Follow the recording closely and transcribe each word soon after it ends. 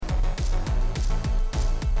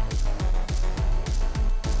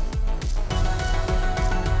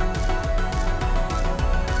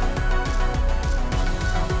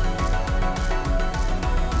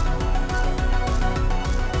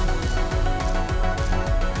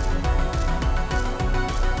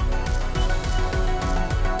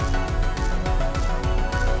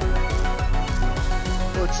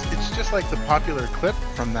That's like the popular clip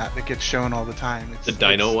from that gets shown all the time. The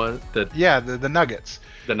dino one? The nuggets.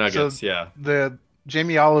 The nuggets, So yeah. the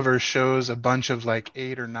Jamie Oliver shows a bunch of like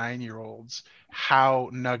 8 or 9-year-olds how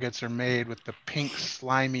nuggets are made with the pink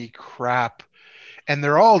slimy crap, and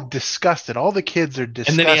they're all disgusted. All the kids are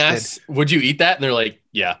disgusted. And then he asks, "Would you eat that?" And they're like,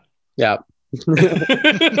 "Yeah." Yeah. You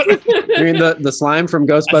mean the slime from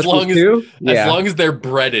Ghostbusters 2? As long as they're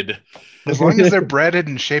breaded. As long as they're breaded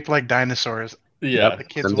and shaped like dinosaurs. Yeah. The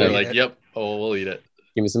kids They're will like, eat it. "Yep, oh, we'll eat it."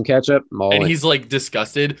 Give me some ketchup. And he's like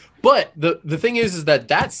disgusted. But the thing is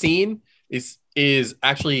that scene is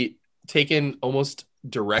actually taken almost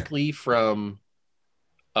directly from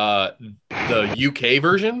the UK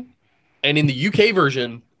version. And in the UK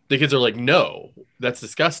version, the kids are like, "No, that's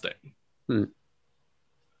disgusting."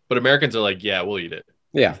 But Americans are like, "Yeah, we'll eat it."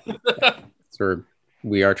 Yeah. So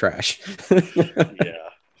we are trash.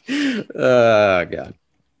 Yeah. God.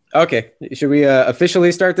 Okay. Should we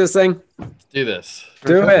officially start this thing? Let's do this.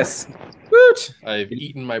 Do this. Woot! I've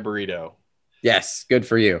eaten my burrito. Yes. Good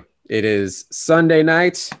for you. It is Sunday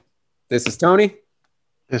night. This is Tony.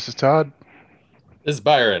 This is Todd. This is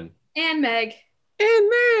Byron. And Meg.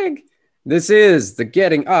 And Meg. This is the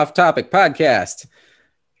Getting Off Topic podcast.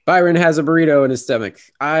 Byron has a burrito in his stomach.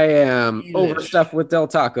 I am overstuffed with Del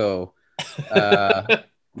Taco.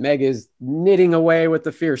 Meg is knitting away with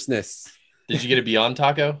the fierceness. Did you get a Beyond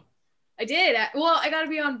Taco? I did. Well, I got to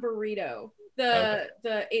be on burrito. The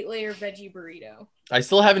 8-layer veggie burrito. I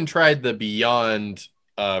still haven't tried the Beyond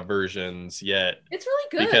versions yet. It's really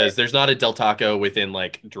good. Because there's not a Del Taco within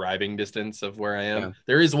like driving distance of where I am. Yeah.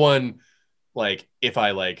 There is one like if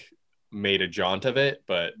I like made a jaunt of it,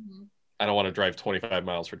 but I don't want to drive 25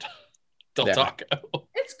 miles for Del Taco.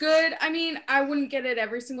 It's good. I mean, I wouldn't get it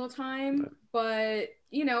every single time, but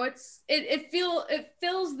you know, it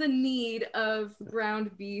fills the need of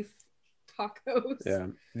ground beef tacos.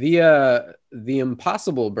 Yeah. The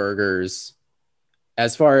Impossible burgers,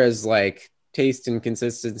 as far as like taste and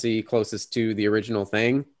consistency closest to the original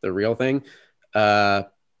thing, the real thing,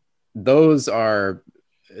 those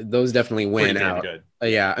definitely win out. Good.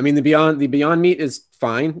 Yeah, I mean the Beyond Meat is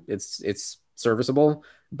fine. It's serviceable,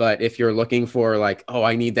 but if you're looking for like, oh,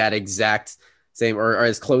 I need that exact same or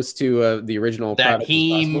as close to the original that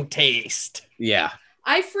heme taste. Yeah,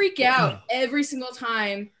 I freak out every single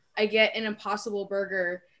time I get an Impossible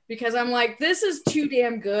burger because I'm like, this is too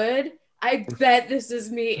damn good. I bet this is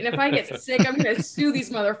meat, and if I get sick, I'm gonna sue these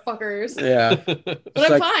motherfuckers. Yeah, but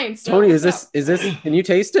I'm like, fine. So Tony, is this? Can you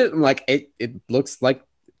taste it? I'm like, it looks like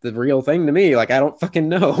the real thing to me. Like, I don't fucking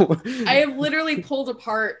know. I have literally pulled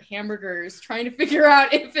apart hamburgers trying to figure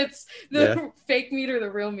out if it's the fake meat or the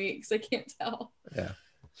real meat because I can't tell.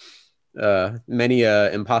 Yeah. Many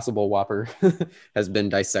Impossible Whopper has been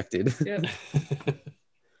dissected. Yep.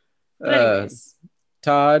 But anyways.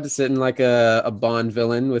 Todd sitting like a Bond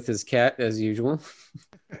villain with his cat as usual.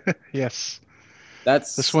 Yes.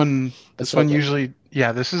 That's this one usually,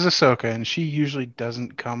 this is Ahsoka, and she usually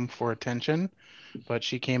doesn't come for attention. But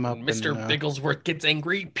she came up. Mr. Bigglesworth gets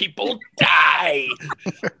angry. People die.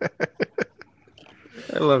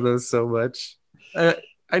 I love those so much. I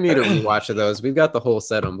need a rewatch of those. We've got the whole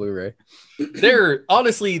set on Blu-ray. They're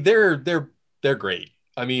great.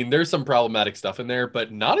 I mean, there's some problematic stuff in there,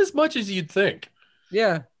 but not as much as you'd think.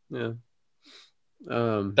 Yeah.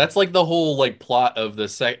 That's like the whole like plot of the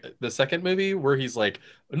second movie where he's like,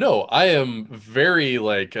 no, I am very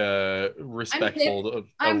like respectful of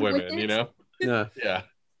women, you know. Yeah.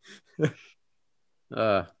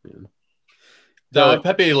 Man. So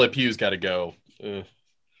Pepe Le Pew's got to go.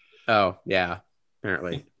 Oh yeah,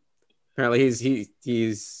 apparently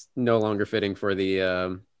he's no longer fitting for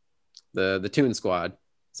the Toon Squad.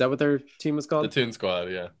 Is that what their team was called? The Toon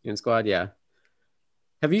Squad, yeah. Toon Squad, yeah.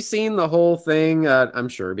 Have you seen the whole thing? I'm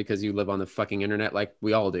sure because you live on the fucking internet like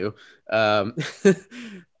we all do. All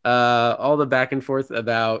the back and forth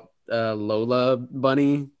about Lola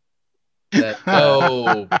Bunny.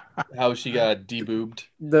 How she got deboobed.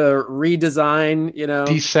 The redesign, you know.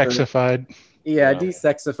 Desexified.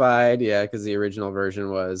 Desexified. Yeah, because the original version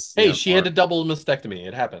was. Hey, she had a double mastectomy.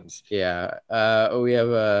 It happens. Yeah. We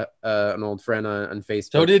have an old friend on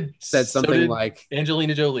Facebook. Said something like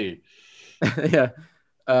Angelina Jolie. Yeah.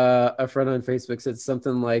 A friend on Facebook said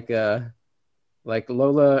something like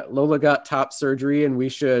Lola got top surgery and we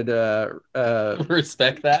should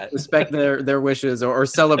respect their wishes or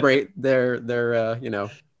celebrate their you know.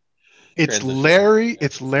 It's Larry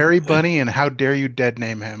Bunny, and how dare you dead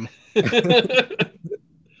name him.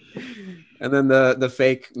 And then the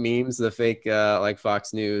fake memes, the fake like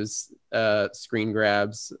Fox News screen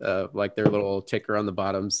grabs, like their little ticker on the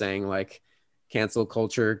bottom saying like cancel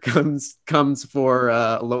culture comes for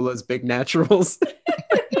Lola's Big Naturals.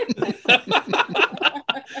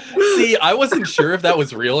 See, I wasn't sure if that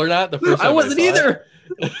was real or not the first time I wasn't either.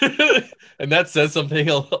 And that says something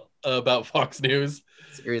about Fox News.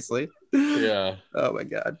 Seriously. Yeah. Oh my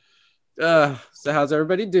god. So how's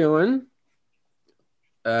everybody doing?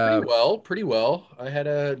 Pretty well. I had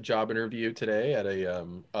a job interview today at a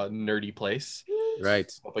nerdy place.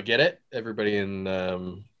 Right. Hope I get it. Everybody in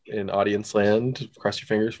audience land, cross your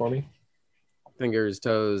fingers for me. Fingers,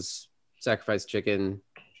 toes, sacrifice chicken.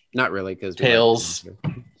 Not really, because tails.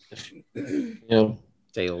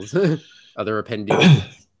 Tails. Other appendage.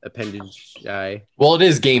 Well, it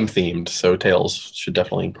is game themed, so tails should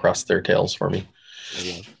definitely cross their tails for me.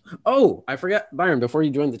 Oh, I forgot, Byron. Before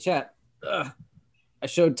you joined the chat, I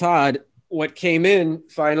showed Todd what came in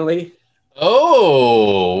finally.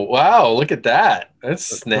 Oh, wow. Look at that.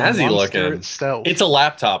 That's snazzy looking. Stealth. It's a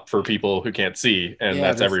laptop for people who can't see, and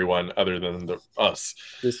that's everyone other than us.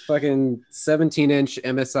 This fucking 17-inch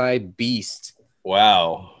MSI beast.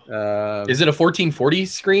 Wow. Is it a 1440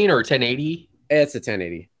 screen or 1080? It's a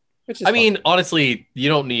 1080. Which is honestly, you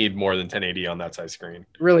don't need more than 1080 on that size screen.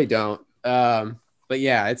 Really don't. But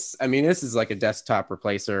yeah, this is like a desktop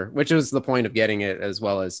replacer, which was the point of getting it, as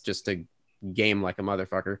well as just to game like a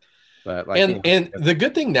motherfucker. But like, and the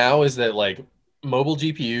good thing now is that like mobile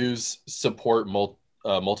GPUs support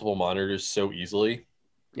multiple monitors so easily.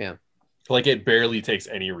 Yeah, like it barely takes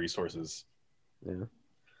any resources.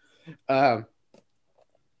 Yeah.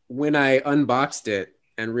 When I unboxed it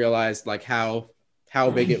and realized like how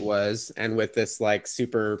big it was, and with this like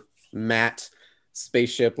super matte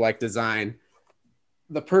spaceship like design,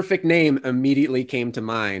 the perfect name immediately came to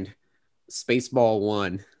mind: Spaceball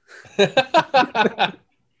 1.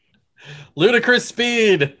 Ludicrous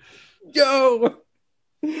speed. Yo,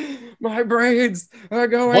 my braids are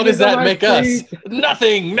going. What does that make us?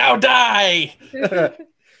 Nothing. Now die. Yeah,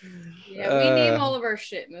 we name all of our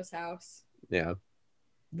shit in this house. Yeah.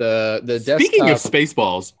 The Speaking desktop... of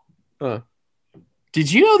Spaceballs,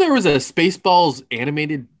 did you know there was a Spaceballs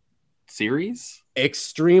animated series?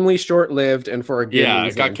 Extremely short-lived, and for a good reason.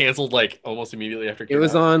 It got canceled like almost immediately after. It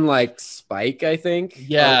was on like Spike, I think.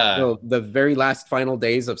 Yeah, the very last final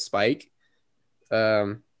days of Spike.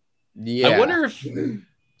 Yeah. I wonder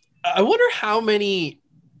how many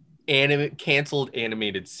canceled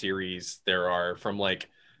animated series there are from like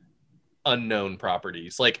unknown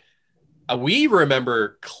properties. Like we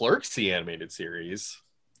remember Clerks, the animated series.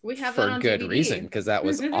 We have for that on good DVD. Reason, because that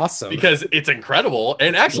was awesome. Because it's incredible.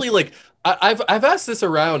 And actually, like I've asked this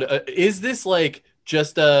around. Is this like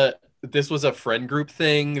just this was a friend group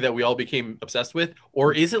thing that we all became obsessed with,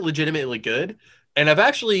 or is it legitimately good? And I've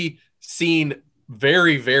actually seen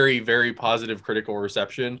very, very, very positive critical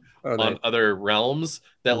reception on other realms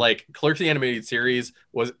that like Clerks the animated series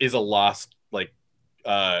is a lost like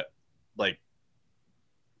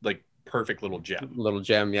perfect little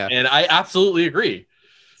gem. Yeah. And I absolutely agree.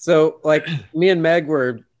 So like me and Meg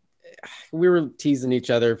we were teasing each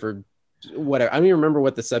other for whatever. I don't even remember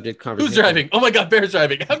what the subject conversation. Who's driving? Oh my god, Bear's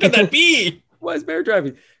driving. How could that be? Why is Bear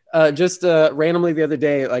driving? Just randomly the other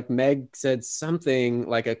day, like Meg said something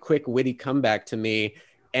like a quick witty comeback to me,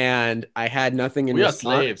 and I had nothing in response.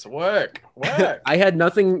 We are slaves. Work. I had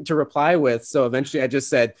nothing to reply with, so eventually I just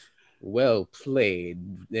said, "Well played,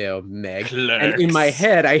 Meg." Clerks. And in my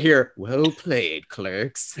head, I hear, "Well played,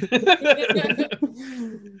 Clerks."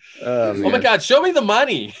 Oh my god, show me the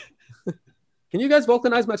money. Can you guys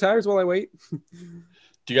vulcanize my tires while I wait?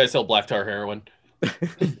 Do you guys sell black tar heroin?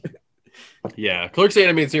 Yeah, Clerks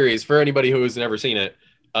animated series, for anybody who has never seen it,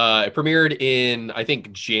 it premiered in, I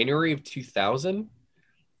think, January of 2000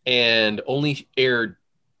 and only aired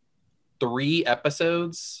 3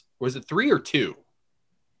 episodes. Was it 3 or 2?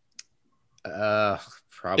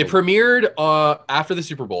 Probably. It premiered after the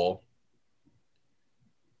Super Bowl,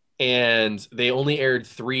 and they only aired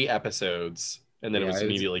 3 episodes, and then it was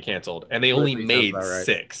immediately canceled. And they only made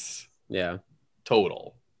 6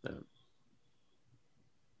 total. Yeah.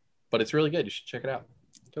 But it's really good. You should check it out.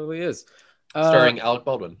 Totally is. Starring Alec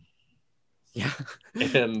Baldwin. Yeah.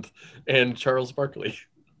 and Charles Barkley.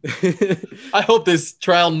 I hope this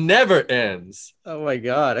trial never ends. Oh my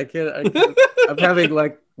god, I can't. I'm having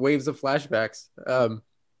like waves of flashbacks. I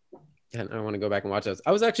want to go back and watch those.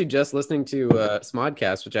 I was actually just listening to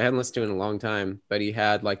Smodcast, which I hadn't listened to in a long time, but he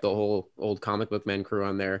had like the whole old Comic Book Men crew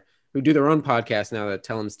on there who do their own podcast now that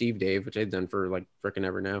Tell Him Steve Dave, which they've done for like freaking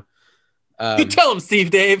ever now. You tell him,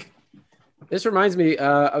 Steve Dave. This reminds me,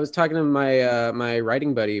 I was talking to my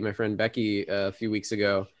writing buddy, my friend Becky, a few weeks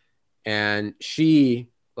ago, and she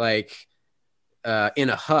like in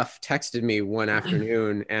a huff texted me one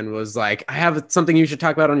afternoon and was like, I have something you should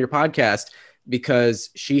talk about on your podcast, because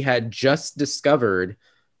she had just discovered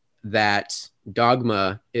that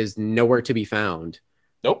Dogma is nowhere to be found.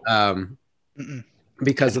 Nope.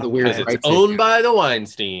 Because of the weird It's rights owned issue. by the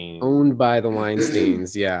Weinsteins. Owned by the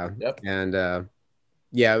Weinsteins, yeah. Yep. And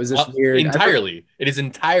yeah, it was this weird. Entirely. It is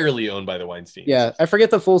entirely owned by the Weinsteins. Yeah, I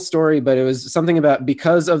forget the full story, but it was something about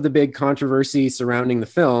because of the big controversy surrounding the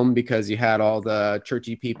film, because you had all the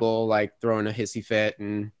churchy people like throwing a hissy fit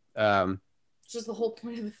and It's just the whole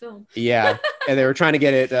point of the film. yeah, and they were trying to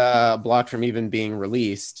get it blocked from even being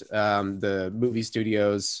released. The movie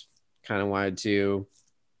studios kind of wanted to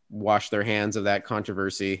wash their hands of that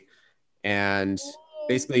controversy and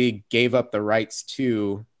basically gave up the rights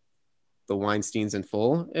to the Weinsteins in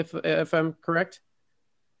full, if I'm correct.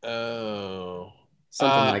 Oh,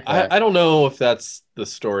 something like that. I don't know if that's the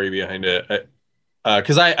story behind it,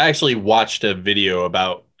 because I actually watched a video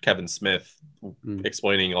about Kevin Smith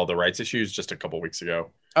explaining all the rights issues just a couple weeks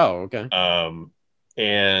ago. Oh, okay.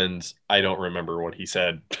 And I don't remember what he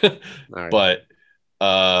said, Right. but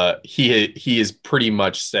he has pretty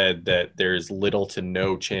much said that there's little to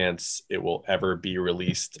no chance it will ever be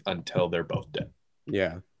released until they're both dead.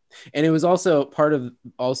 Yeah. And it was also part of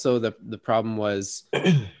the problem was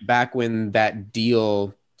back when that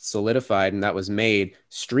deal solidified and that was made,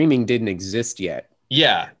 streaming didn't exist yet.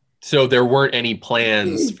 Yeah. So there weren't any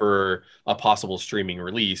plans for a possible streaming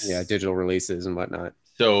release. Yeah, digital releases and whatnot.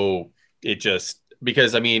 So it just,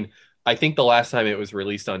 because I mean, I think the last time it was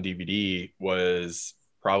released on DVD was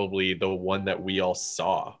probably the one that we all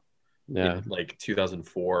saw. Yeah. In like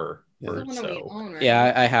 2004 or That's the one that we so. own, right?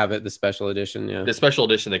 Yeah, I have it, the special edition. Yeah. The special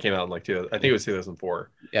edition that came out in like I think it was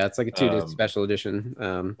 2004. Yeah, it's like a 2-disc special edition.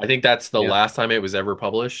 I think that's the last time it was ever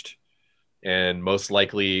published, and most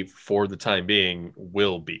likely for the time being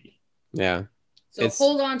will be. Yeah. So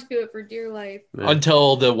hold on to it for dear life. Yeah.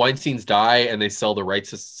 Until the Weinsteins die and they sell the rights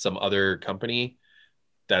to some other company.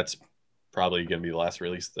 That's probably going to be the last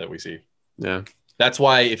release that we see. Yeah. That's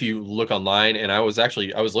why if you look online, and I was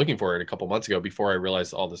looking for it a couple months ago before I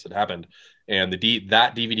realized all this had happened, and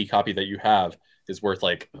that DVD copy that you have is worth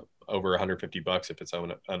like over $150 if it's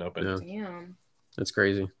unopened. Yeah. Damn. That's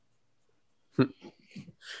crazy.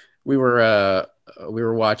 We were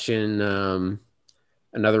watching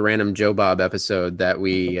another random Joe Bob episode that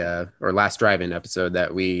we or Last Drive-In episode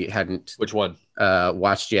that we hadn't Which one?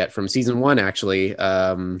 Watched yet, from season 1 actually.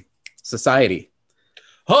 Society.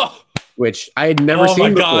 Oh, which I had never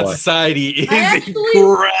seen before. God, Society is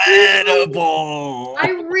incredible. I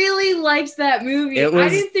really liked that movie. I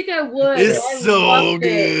didn't think I would. It's so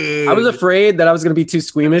good. I was afraid that I was going to be too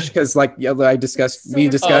squeamish because, like, we discussed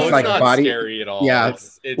it's like not body scary at all. Yeah,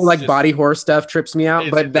 it's well, like just, body horror stuff trips me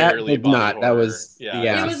out, but that did not. Horror. That was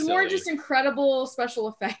yeah. It was more just incredible special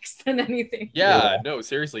effects than anything. Yeah, no,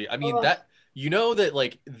 seriously. I mean that. You know that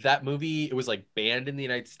like that movie, it was like banned in the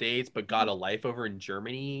United States, but got a life over in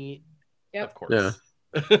Germany. Yep. Of course.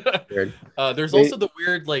 Yeah. There's also the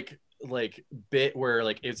weird like bit where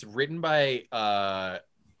like it's written by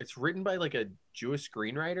like a Jewish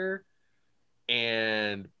screenwriter,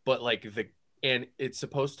 and it's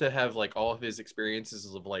supposed to have like all of his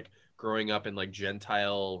experiences of like growing up in like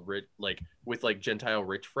Gentile rich, like with like Gentile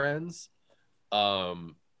rich friends, but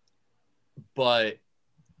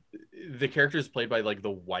the character is played by like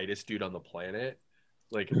the whitest dude on the planet,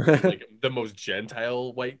 like the most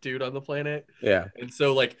Gentile white dude on the planet. Yeah. And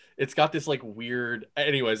so like it's got this like weird.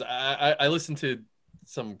 Anyways, I listened to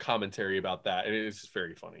some commentary about that, and it's just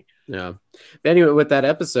very funny. Yeah. But anyway, with that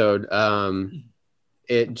episode,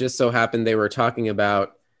 it just so happened they were talking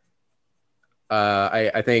about.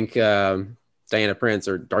 I think Diana Prince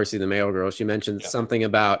or Darcy the Mail Girl. She mentioned something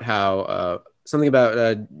about how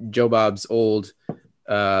Joe Bob's old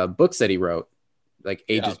books that he wrote like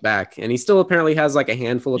ages back, and he still apparently has like a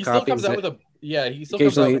handful of copies. He still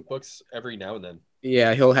comes out with books every now and then.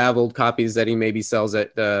 Yeah, he'll have old copies that he maybe sells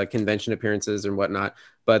at convention appearances and whatnot,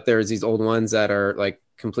 but there's these old ones that are like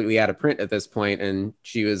completely out of print at this point, and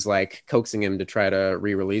she was like coaxing him to try to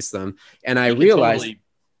re-release them, and I realized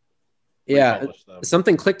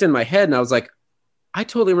something clicked in my head, and I was like, I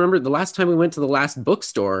totally remember the last time we went to the last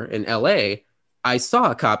bookstore in LA, I saw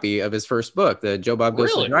a copy of his first book, the Joe Bob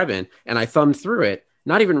Goes to the Drive-In, and I thumbed through it,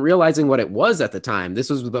 not even realizing what it was at the time. This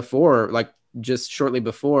was before, like just shortly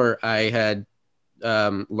before I had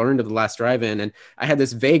learned of the Last Drive-In, and I had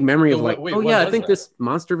this vague memory of like, I think this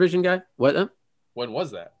Monster Vision guy. What? When was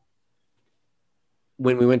that?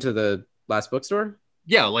 When we went to the last bookstore?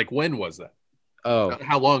 Yeah, like when was that? Oh,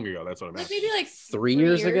 how long ago? That's what I'm asking. Maybe like 3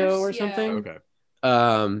 years ago or something.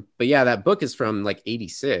 Okay. But yeah, that book is from like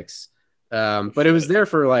 86. But it was there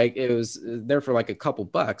for like a couple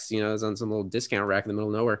bucks, you know, it was on some little discount rack in the middle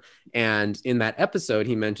of nowhere. And in that episode,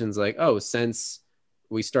 he mentions like, oh, since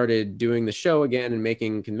we started doing the show again and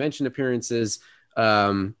making convention appearances,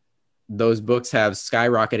 those books have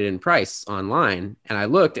skyrocketed in price online. And I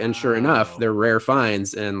looked, and sure enough, they're rare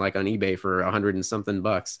finds and like on eBay for $100 and something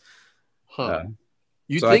bucks. Huh.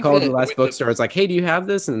 So I called the last bookstore. It's like, hey, do you have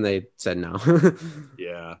this? And they said no.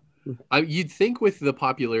 Yeah. You'd think with the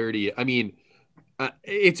popularity, I mean,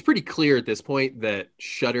 it's pretty clear at this point that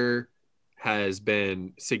Shudder has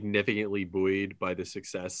been significantly buoyed by the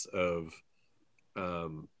success of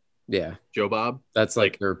Joe Bob. That's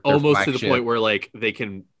like their almost flagship. to the point where like they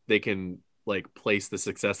can like place the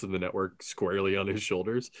success of the network squarely on his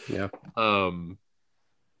shoulders. Yeah. I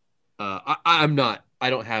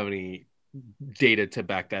don't have any data to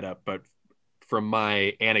back that up, but from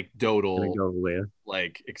my anecdotal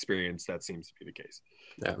like experience, that seems to be the case.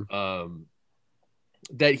 Yeah.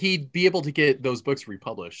 That he'd be able to get those books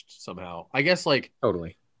republished somehow. I guess like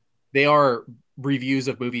totally. They are reviews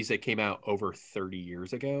of movies that came out over 30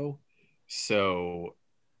 years ago. So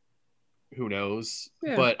who knows?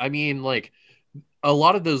 Yeah. But I mean, like a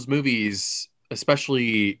lot of those movies,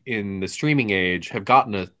 especially in the streaming age, have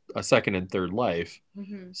gotten a second and third life.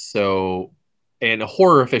 Mm-hmm. So, and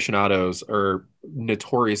horror aficionados are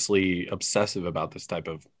notoriously obsessive about this type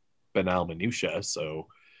of banal minutia. So,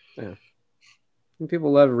 yeah. And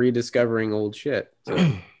people love rediscovering old shit. So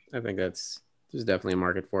I think there's definitely a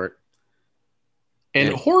market for it.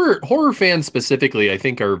 And horror fans specifically, I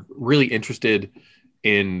think, are really interested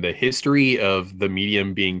in the history of the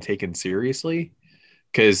medium being taken seriously,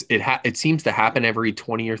 because it seems to happen every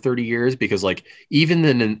 20 or 30 years. Because like even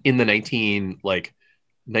in the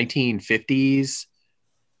 1950s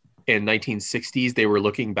and 1960s, they were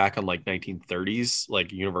looking back on like 1930s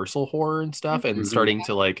like Universal horror and stuff, and starting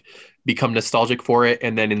to like become nostalgic for it.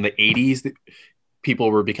 And then in the 80s,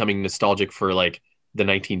 people were becoming nostalgic for like the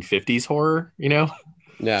 1950s horror, you know?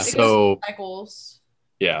 Yeah. So cycles.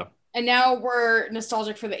 Yeah. And now we're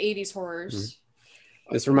nostalgic for the 80s horrors.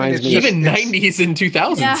 Mm-hmm. This reminds me even 90s and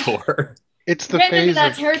 2000s horror. It's the phase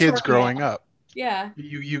of kids growing up. Yeah.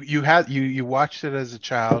 You watched it as a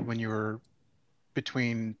child when you were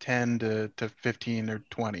between 10 to 15 or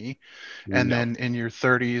 20. And then in your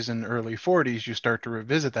 30s and early 40s, you start to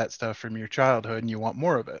revisit that stuff from your childhood and you want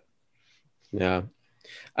more of it. Yeah.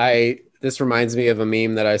 This reminds me of a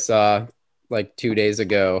meme that I saw like 2 days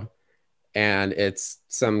ago, and it's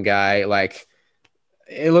some guy, like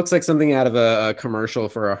it looks like something out of a commercial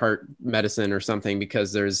for a heart medicine or something,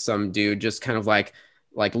 because there's some dude just kind of like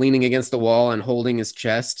leaning against the wall and holding his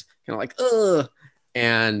chest, kind of like, ugh.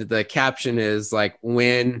 And the caption is like,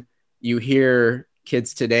 when you hear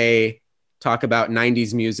kids today talk about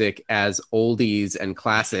 90s music as oldies and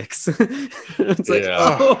classics. It's like,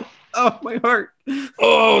 oh, my heart.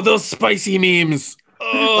 Oh, those spicy memes.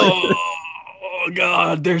 Oh,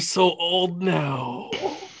 God, they're so old now.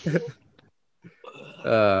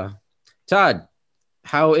 Todd,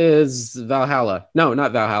 how is Valhalla? No,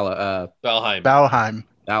 not Valhalla. Valheim.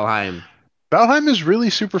 Valheim is really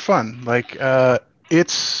super fun. Like,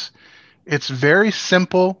 it's very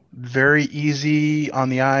simple, very easy on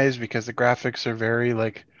the eyes because the graphics are very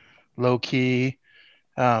like low key.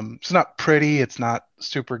 It's not pretty. It's not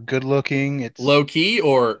super good looking. It's low key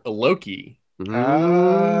or Loki.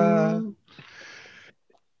 Then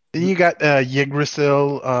you got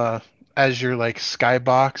Yggdrasil as your like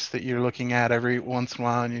skybox that you're looking at every once in a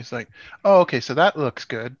while, and you're just like, oh, okay, so that looks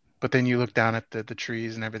good. But then you look down at the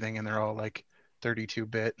trees and everything, and they're all like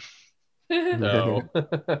 32-bit. No.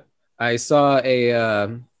 I saw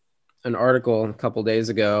an article a couple days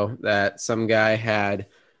ago that some guy had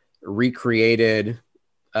recreated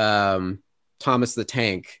Thomas the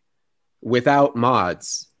Tank without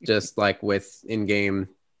mods, just like with in-game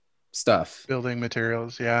stuff, building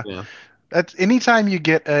materials. Yeah. That's anytime you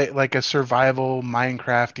get a survival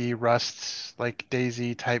Minecrafty Rust like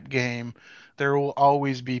Daisy type game, there will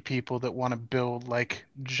always be people that want to build like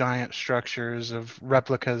giant structures of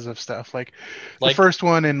replicas of stuff. Like the first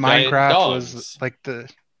one in Minecraft was like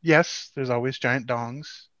there's always giant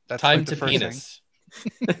dongs. That's time like the to first penis.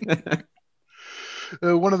 Thing.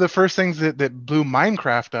 One of the first things that blew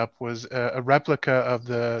Minecraft up was a replica of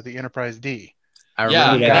the Enterprise D. I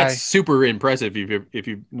remember that's super impressive if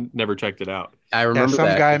you've never checked it out. I remember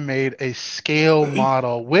some guy made a scale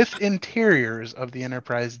model with interiors of the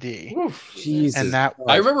Enterprise D. Jesus. And that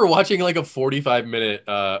I remember watching like a 45-minute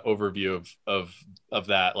overview of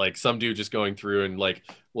that, like some dude just going through and like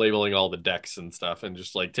labeling all the decks and stuff, and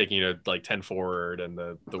just like taking it like 10 forward and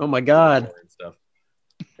the oh my God and stuff.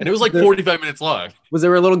 And it was like 45 minutes long. Was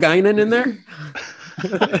there a little Guinan in there?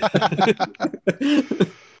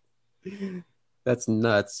 That's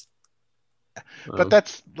nuts. But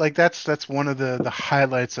that's one of the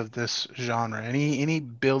highlights of this genre. Any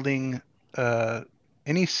building,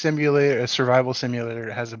 any simulator, a survival simulator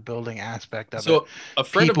that has a building aspect of it. So a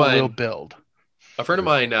friend people of mine will build. A friend of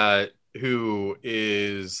mine who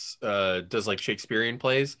is does like Shakespearean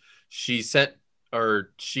plays. She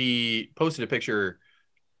posted a picture.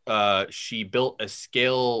 She built a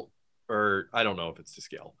scale, or I don't know if it's to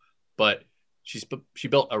scale, but she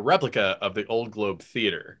built a replica of the Old Globe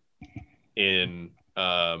Theater in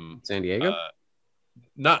San Diego.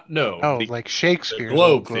 Like Shakespeare. The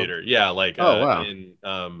Globe Theater, yeah, like wow. in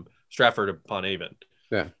Stratford upon Avon.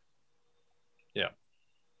 Yeah.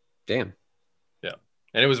 Damn. Yeah,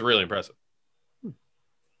 and it was really impressive.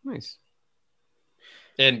 Nice.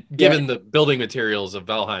 And given the building materials of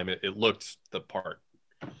Valheim, it looked the part.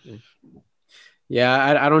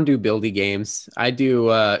 Yeah, I don't do buildy games. I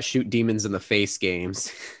do shoot demons in the face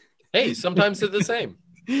games. Hey, sometimes they're the same.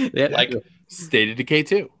 Yeah. Like State of Decay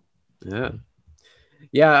 2. Yeah.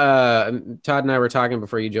 Yeah, Todd and I were talking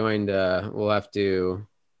before you joined. We'll have to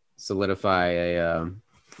solidify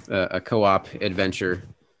a co-op adventure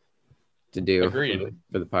to do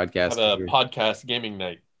for the podcast. Have a podcast gaming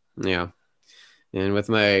night. Yeah. And with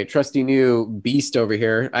my trusty new beast over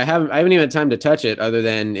here, I haven't even had time to touch it other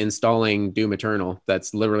than installing Doom Eternal.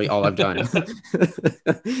 That's literally all I've done.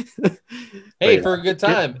 Hey, for a good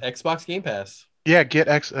time, Xbox Game Pass. Yeah,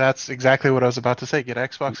 that's exactly what I was about to say. Get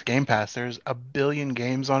Xbox Game Pass. There's a billion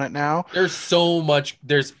games on it now. There's so much.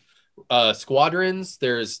 There's Squadrons.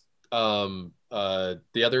 There's the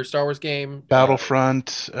other Star Wars game,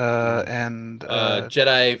 Battlefront, and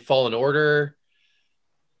Jedi Fallen Order.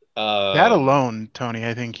 That alone, Tony,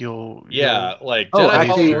 I think you'll like Jedi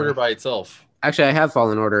Fallen Order by itself. Actually, I have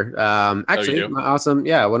Fallen Order. Awesome.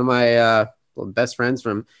 Yeah, one of my best friends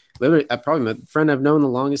from probably my friend I've known the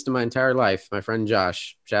longest in my entire life. My friend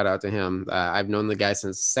Josh. Shout out to him. I've known the guy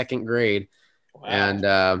since second grade,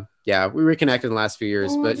 and we reconnected in the last few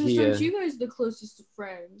years. But you guys the closest of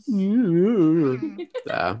friends.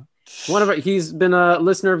 He's been a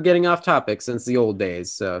listener of Getting Off Topic since the old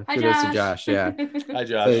days. So Hi, kudos Josh. to Josh. Yeah. Hi,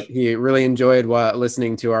 Josh. But he really enjoyed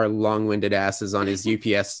listening to our long-winded asses on his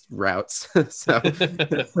UPS routes. He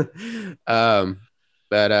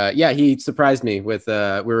surprised me with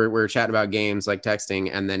we were chatting about games, like texting,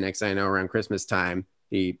 and then next thing I know, around Christmas time,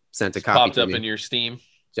 he sent a copy. Popped up in your Steam.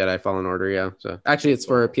 Jedi Fallen Order, yeah. So actually, it's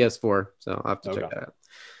for PS4, so I'll have to check that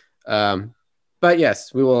out. But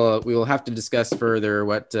yes, we will have to discuss further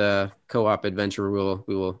what co-op adventure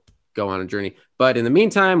we will go on a journey. But in the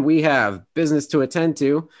meantime, we have business to attend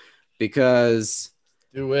to because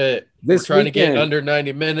do it. We're trying to get under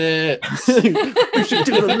 90 minutes. We should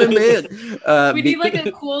do the limit. We need like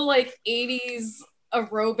a cool 80s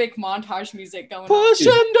aerobic montage music going Push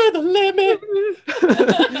under the limit.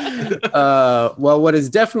 What is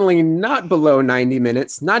definitely not below 90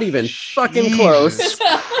 minutes, not even fucking close.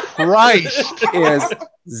 Christ. Is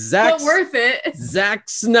Zack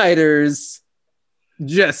Snyder's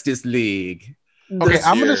Justice League. Okay,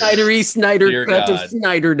 I'm gonna Snyder cut of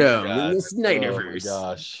Snyderdom in the Snyderverse. Oh my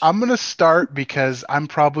gosh. I'm gonna start because I'm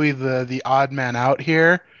probably the odd man out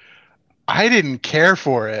here. I didn't care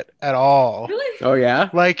for it at all. Really? Oh yeah.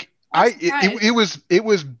 Like it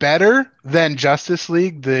was better than Justice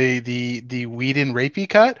League, the Whedon rapey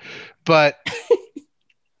cut, but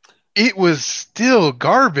it was still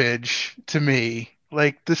garbage to me.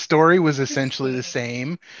 Like the story was essentially the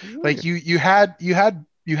same. Like you had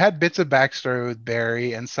bits of backstory with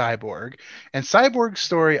Barry and Cyborg, and Cyborg's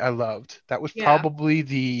story I loved. That was probably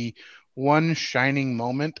the one shining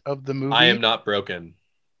moment of the movie. I am not broken.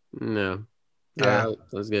 No. Yeah, that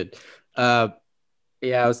was good. I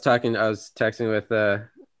was texting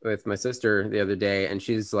with my sister the other day, and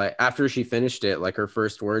she's like, after she finished it, like her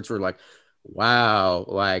first words were like, wow,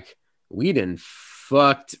 like Whedon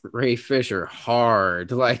fucked Ray Fisher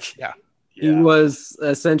hard. Like he was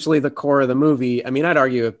essentially the core of the movie. I mean, I'd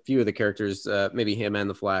argue a few of the characters, maybe him and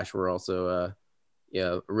the Flash, were also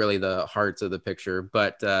really the hearts of the picture.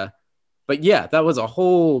 But yeah, that was a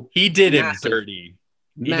whole he did him dirty.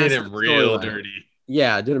 He did him real dirty.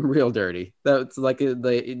 Yeah, did him real dirty. That's like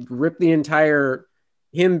they ripped the entire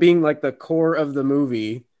him being like the core of the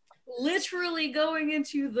movie. Literally going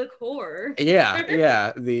into the core.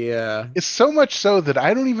 Yeah. It's so much so that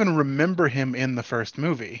I don't even remember him in the first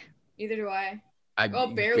movie. Neither do I. I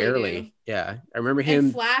barely do. Yeah, I remember him.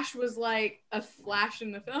 And Flash was like a flash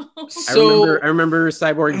in the film. I remember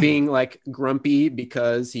Cyborg being like grumpy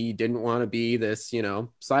because he didn't want to be this,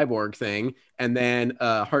 cyborg thing. And then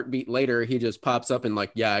a heartbeat later, he just pops up and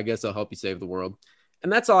like, yeah, I guess I'll help you save the world.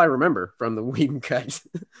 And that's all I remember from the Whedon cut.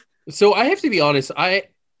 So I have to be honest.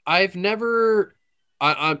 I've never.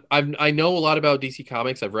 I know a lot about DC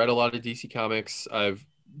Comics. I've read a lot of DC Comics. I've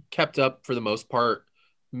kept up for the most part,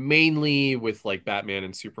 mainly with like Batman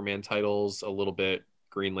and Superman titles, a little bit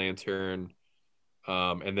Green Lantern,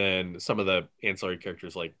 and then some of the ancillary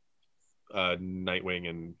characters like Nightwing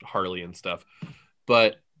and Harley and stuff.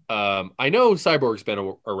 But I know Cyborg's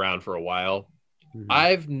been around for a while. Mm-hmm.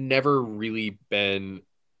 I've never really been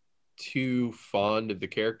too fond of the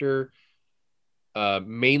character,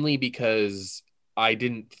 mainly because I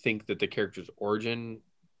didn't think that the character's origin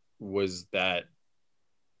was that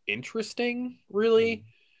interesting, really.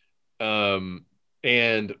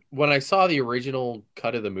 And when I saw the original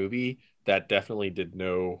cut of the movie, that definitely did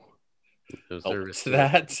no help to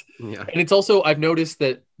that. Yeah. And it's also, I've noticed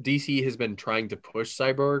that DC has been trying to push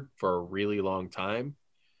Cyborg for a really long time.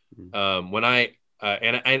 When I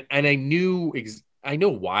know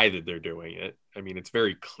why that they're doing it. I mean, it's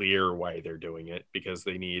very clear why they're doing it, because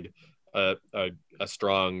they need a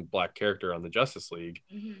strong black character on the Justice League.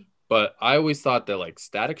 Mm-hmm. But I always thought that like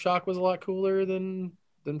Static Shock was a lot cooler than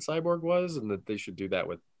Cyborg was, and that they should do that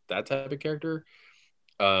with that type of character.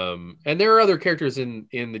 And there are other characters in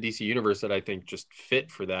the DC universe that I think just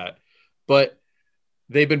fit for that, but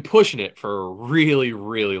they've been pushing it for a really,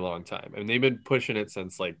 really long time. And they've been pushing it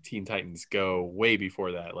since like Teen Titans Go, way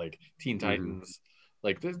before that. Like Teen Titans,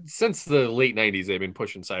 since the late 90s, they've been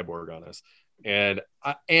pushing Cyborg on us. And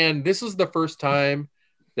this was the first time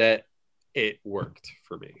that it worked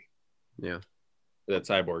for me. Yeah. That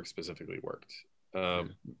Cyborg specifically worked.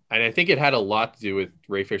 And I think it had a lot to do with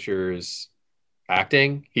Ray Fisher's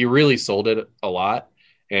acting. He really sold it a lot.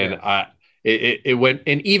 And it went,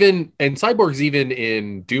 and Cyborg's even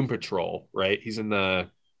in Doom Patrol, right? He's in the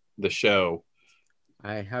show.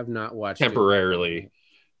 I have not watched temporarily.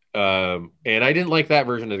 And I didn't like that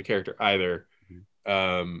version of the character either.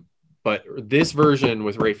 But this version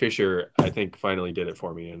with Ray Fisher, I think finally did it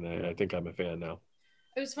for me. And I think I'm a fan now.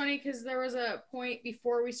 It was funny because there was a point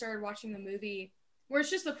before we started watching the movie where it's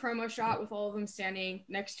just a promo shot with all of them standing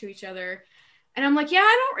next to each other. And I'm like, yeah,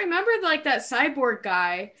 I don't remember like that Cyborg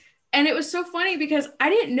guy. And it was so funny because I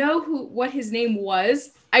didn't know what his name was.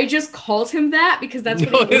 I just called him that because that's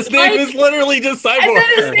what his name is literally just Cyborg. And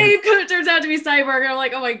then his name turns out to be Cyborg. And I'm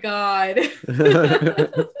like, oh my God.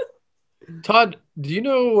 Todd, do you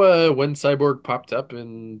know when Cyborg popped up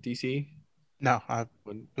in DC? No, I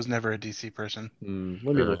was never a DC person.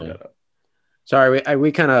 Let me look that up. Sorry,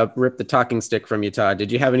 we kind of ripped the talking stick from you, Todd.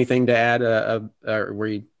 Did you have anything to add? Were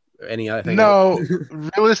you any other thing? No,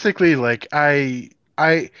 realistically, like I've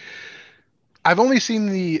only seen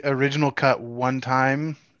the original cut one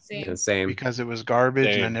time. Same. Because it was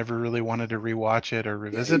garbage, and I never really wanted to rewatch it or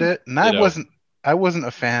revisit it. And I wasn't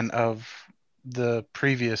a fan of the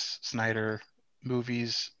previous Snyder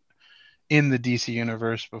movies in the DC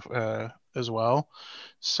universe as well.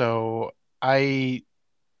 So I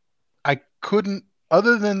couldn't,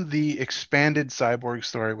 other than the expanded Cyborg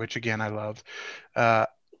story, which again I loved, I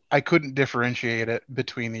couldn't differentiate it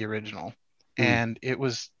between the original. And it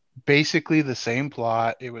was basically the same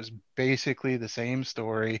plot. It was basically the same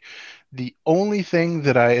story. The only thing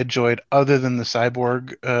that I enjoyed other than the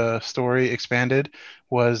Cyborg story expanded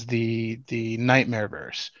was the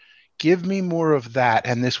Nightmareverse. Give me more of that,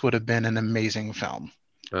 and this would have been an amazing film.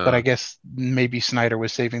 But I guess maybe Snyder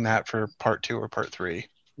was saving that for part 2 or part 3.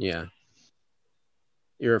 Yeah.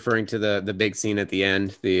 You're referring to the big scene at the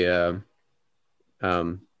end, the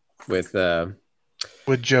with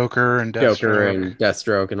Joker and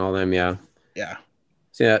Deathstroke and all them, yeah. Yeah.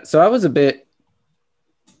 So I was a bit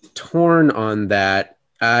torn on that.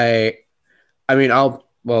 I mean,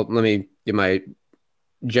 let me give my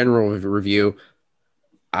general review.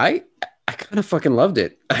 I kind of fucking loved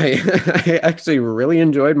it. I actually really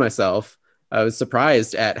enjoyed myself. I was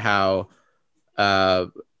surprised at how,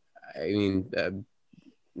 you'd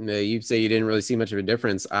say you didn't really see much of a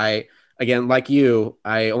difference. Again, like you,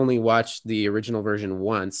 I only watched the original version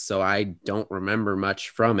once, so I don't remember much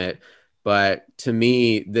from it. But to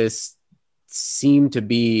me, this seemed to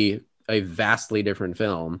be a vastly different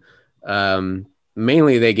film.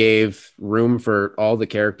 Mainly, they gave room for all the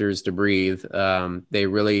characters to breathe. They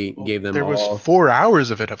really gave them. There was 4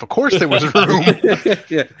 hours of it. Of course, there was room.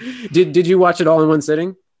 Yeah. Did you watch it all in one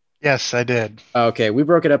sitting? Yes, I did. Okay, we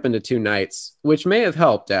broke it up into 2 nights, which may have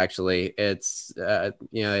helped actually. It's for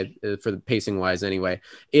the pacing wise anyway.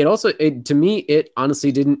 To me it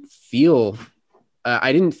honestly didn't feel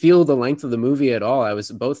I didn't feel the length of the movie at all. I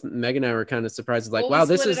was both Meg and I were kind of surprised, like, wow,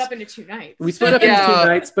 we split it up into 2 nights. We split up into 2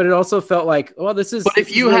 nights, but it also felt like, well, this is. But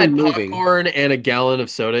if you really had moving. popcorn and a gallon of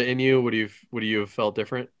soda in you, would you have felt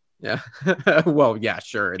different? Yeah. Well, yeah,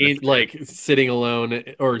 sure. Like sitting alone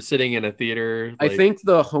or sitting in a theater. I think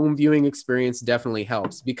the home viewing experience definitely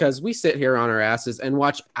helps because we sit here on our asses and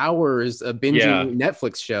watch hours of binging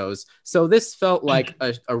Netflix shows. So this felt like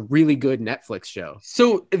a really good Netflix show.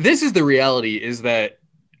 So this is the reality: is that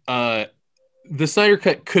the Snyder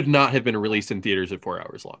Cut could not have been released in theaters at 4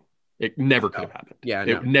 hours long. It never could have happened. Yeah,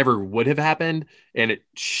 it never would have happened, and it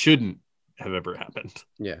shouldn't have ever happened.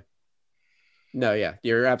 Yeah. No, yeah,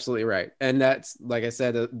 you're absolutely right. And that's, like I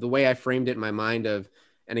said, the way I framed it in my mind and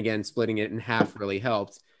again, splitting it in half really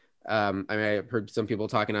helped. I mean, I heard some people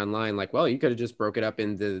talking online like, well, you could have just broke it up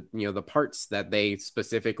into, the parts that they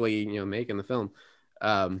specifically, make in the film.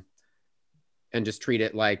 And just treat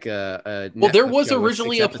it like a well, there was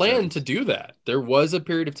originally a plan to do that. There was a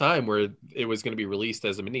period of time where it was going to be released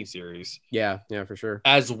as a miniseries. Yeah, for sure.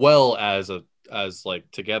 As well as like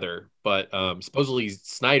together. But supposedly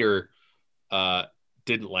Snyder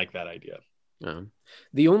didn't like that idea.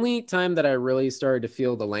 The only time that I really started to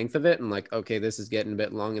feel the length of it and like, okay, this is getting a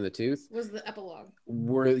bit long in the tooth was the epilogue.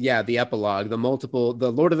 The epilogue,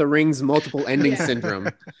 the Lord of the Rings multiple ending syndrome,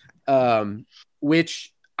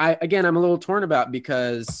 which I'm a little torn about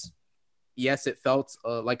because yes, it felt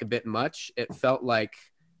like a bit much. It felt like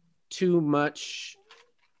too much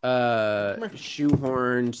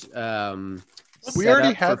shoehorned. We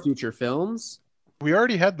already had for future films. We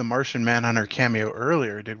already had the Martian Manhunter cameo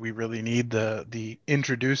earlier. Did we really need the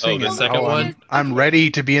introducing? The second one? I'm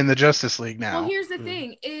ready to be in the Justice League now. Well, here's the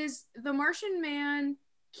thing: is the Martian Man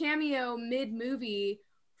cameo mid-movie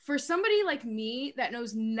for somebody like me that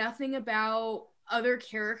knows nothing about other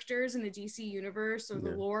characters in the DC universe or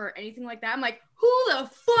the lore or anything like that? I'm like, who the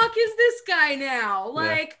fuck is this guy now?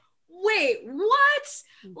 Like, wait, what?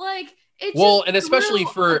 Like, it. Well, and especially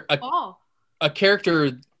for a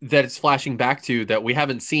character that it's flashing back to that we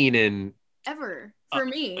haven't seen in ever for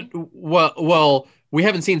me. Well, we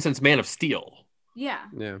haven't seen since Man of Steel. Yeah.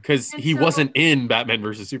 Because he wasn't in Batman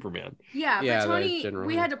versus Superman. Yeah, but Tony,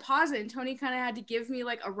 we had to pause it, and Tony kind of had to give me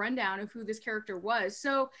like a rundown of who this character was.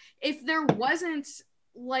 So if there wasn't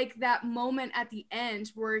like that moment at the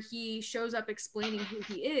end where he shows up explaining who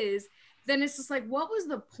he is, then it's just like, what was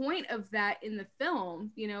the point of that in the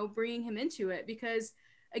film? Bringing him into it, because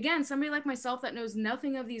again, somebody like myself that knows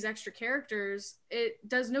nothing of these extra characters, it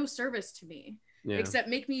does no service to me except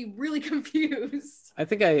make me really confused. I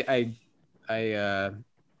think I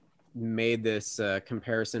made this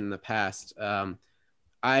comparison in the past. I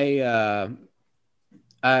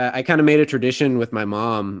kind of made a tradition with my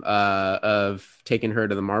mom of taking her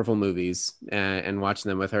to the Marvel movies and watching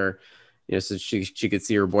them with her, so she could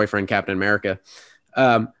see her boyfriend Captain America.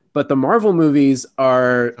 But the Marvel movies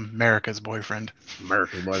are America's boyfriend.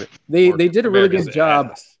 They did a really good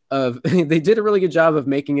job of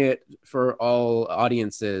making it for all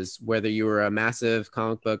audiences, whether you were a massive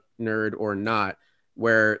comic book nerd or not,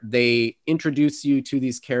 where they introduce you to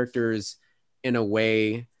these characters in a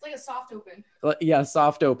way. It's like a soft open. Yeah,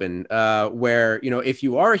 soft open. Where, if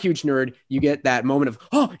you are a huge nerd, you get that moment of,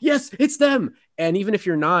 oh, yes, it's them. And even if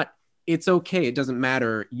you're not, it's okay. It doesn't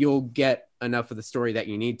matter. You'll get enough of the story that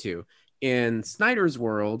you need to. In Snyder's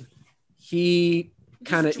world, he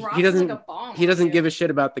doesn't give a shit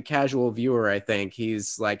about the casual viewer. I think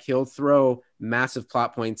he's like, he'll throw massive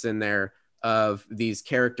plot points in there of these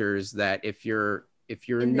characters that if you're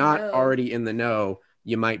not already in the know,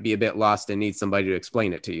 you might be a bit lost and need somebody to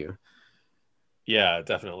explain it to you. Yeah,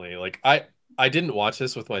 definitely. Like I didn't watch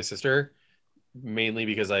this with my sister, mainly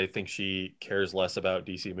because I think she cares less about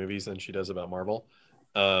DC movies than she does about Marvel.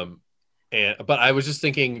 But I was just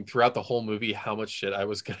thinking throughout the whole movie how much shit I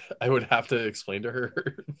would have to explain to her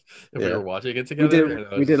if we were watching it together.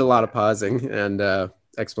 We did a lot of pausing and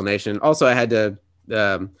explanation. Also, I had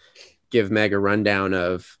to give Meg a rundown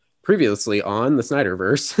of previously on the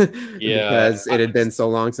Snyderverse because it had been so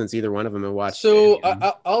long since either one of them had watched. So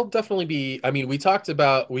I'll definitely be. I mean, we talked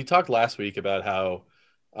last week about how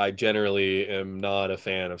I generally am not a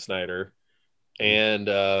fan of Snyder, and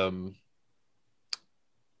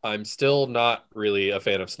I'm still not really a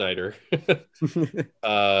fan of Snyder.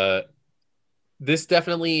 This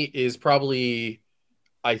definitely is probably,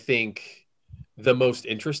 I think, the most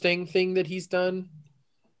interesting thing that he's done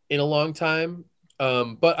in a long time.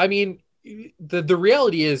 But I mean, the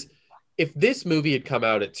reality is if this movie had come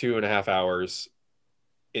out at 2.5 hours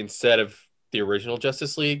instead of the original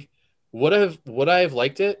Justice League, would I have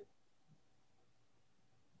liked it?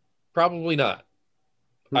 Probably not.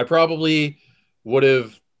 I probably would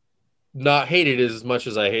have not hated it as much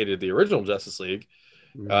as I hated the original Justice League,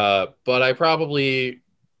 but I probably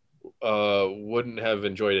wouldn't have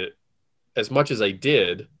enjoyed it as much as I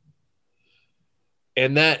did.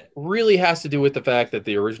 And that really has to do with the fact that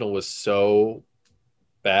the original was so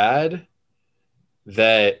bad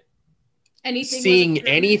that seeing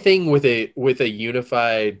anything with a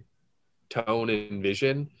unified tone and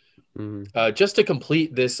vision, just to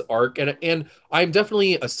complete this arc, and I'm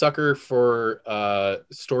definitely a sucker for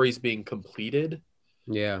stories being completed,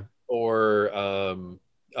 or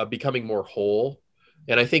becoming more whole.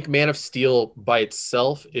 And I think Man of Steel by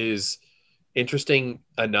itself is interesting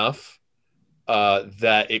enough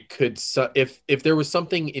that it could, if there was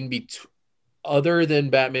something in between other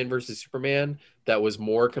than Batman versus Superman that was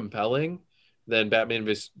more compelling than Batman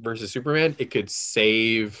versus Superman, it could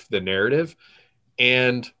save the narrative.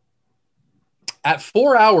 And at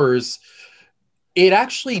 4 hours, it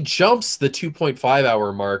actually jumps the 2.5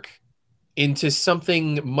 hour mark into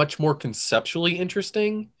something much more conceptually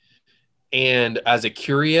interesting. And as a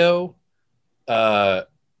curio, I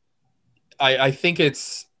think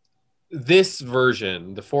it's this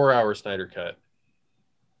version, the 4 hour Snyder cut,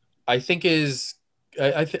 I think is,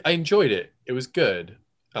 I enjoyed it. It was good.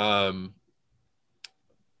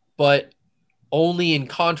 But only in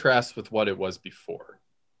contrast with what it was before.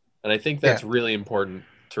 And I think that's really important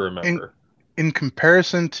to remember. In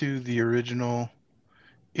comparison to the original,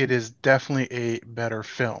 it is definitely a better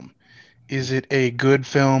film. Is it a good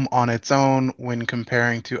film on its own when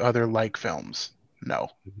comparing to other like films?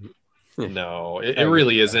 No. No, it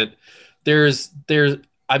really isn't. There's,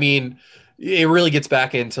 I mean, it really gets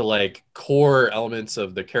back into like core elements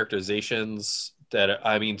of the characterizations that,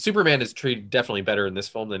 I mean, Superman is treated definitely better in this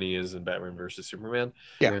film than he is in Batman versus Superman.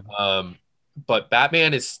 Yeah. But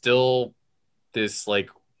Batman is still this like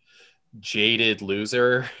jaded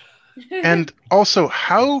loser. And also,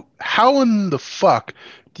 how in the fuck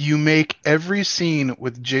do you make every scene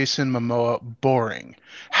with Jason Momoa boring?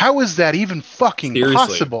 How is that even fucking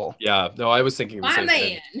possible? Yeah, no, I was thinking the same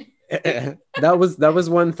thing. That was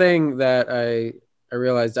one thing that I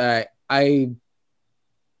realized. I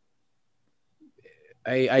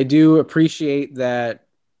do appreciate that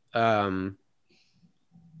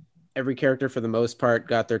every character for the most part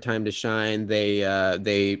got their time to shine. They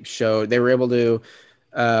were able to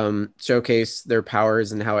showcase their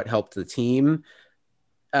powers and how it helped the team,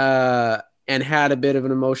 and had a bit of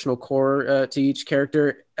an emotional core to each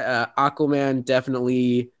character. Aquaman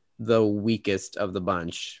definitely the weakest of the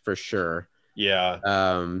bunch for sure. Yeah.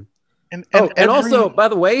 And also, by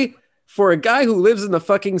the way, for a guy who lives in the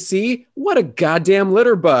fucking sea, what a goddamn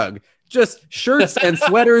litter bug. Just shirts and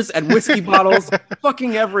sweaters and whiskey bottles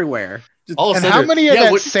fucking everywhere. And how many of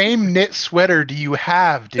that same knit sweater do you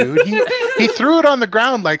have, dude? He threw it on the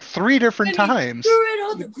ground like 3 different times. Threw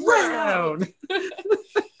it on the ground.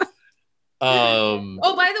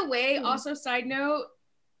 Oh, by the way, also side note,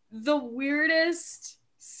 the weirdest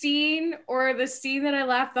scene, or the scene that I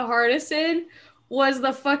laughed the hardest in, was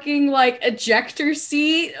the fucking like ejector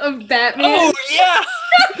seat of Batman. Oh yeah.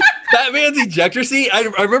 Batman's ejector seat. I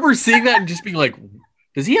remember seeing that and just being like,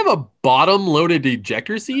 does he have a bottom loaded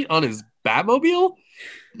ejector seat on his Batmobile?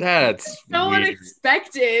 That's so weird.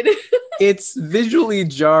 Unexpected. It's visually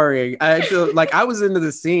jarring. I was into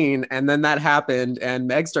the scene, and then that happened, and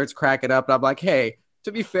Meg starts cracking up, and I'm like, hey,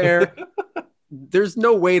 to be fair, there's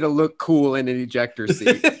no way to look cool in an ejector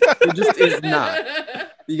seat. It just is not.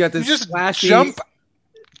 You got this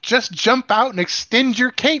just jump out and extend your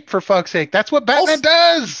cape, for fuck's sake. That's what Batman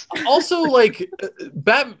does. Also, like,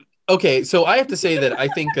 okay, so I have to say that I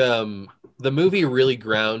think the movie really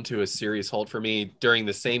ground to a serious halt for me during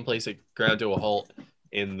the same place it ground to a halt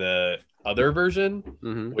in the other version,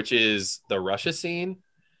 which is the Russia scene.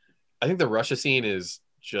 I think the Russia scene is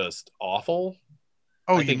just awful.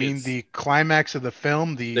 Oh, you mean the climax of the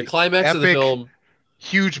film? The climax of the film,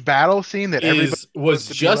 huge battle scene that was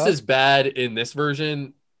just as bad in this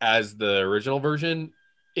version as the original version,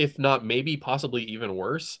 if not maybe possibly even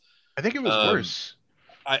worse. I think it was worse.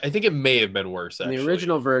 I think it may have been worse, actually. In the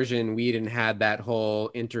original version, Whedon had that whole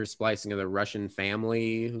intersplicing of the Russian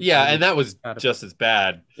family. Yeah, and that was just as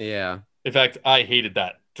bad. Yeah. In fact, I hated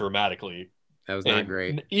that dramatically. That was not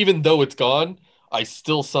great. Even though it's gone, I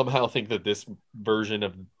still somehow think that this version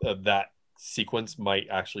of that sequence might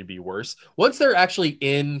actually be worse. Once they're actually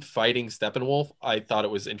in fighting Steppenwolf, I thought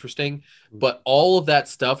it was interesting. But all of that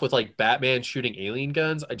stuff with like Batman shooting alien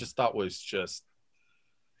guns, I just thought was just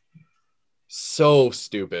so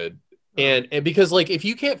stupid. And because like if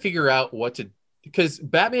you can't figure out what to, because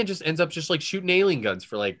Batman just ends up just like shooting alien guns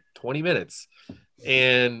for like 20 minutes.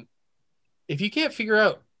 And if you can't figure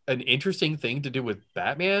out an interesting thing to do with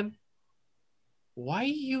Batman, why are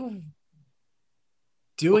you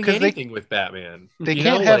doing anything with Batman? They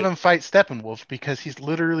can't have him fight Steppenwolf because he's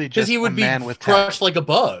literally just he would a be man with crushed talent. like a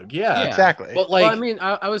bug. Yeah, exactly. But like, well, I mean,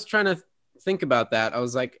 I was trying to think about that. I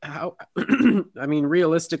was like, how? I mean,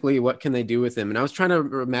 realistically, what can they do with him? And I was trying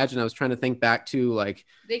to think back to like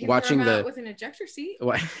They can watching throw him out with an ejector seat. I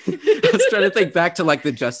was trying to think back to like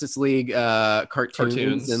the Justice League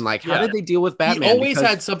cartoons and like how did they deal with Batman? He always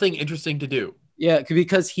had something interesting to do. Yeah,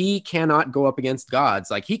 because he cannot go up against gods.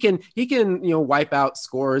 Like he can wipe out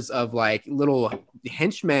scores of like little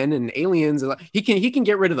henchmen and aliens. He can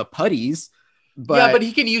get rid of the putties. But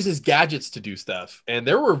he can use his gadgets to do stuff, and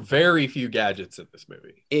there were very few gadgets in this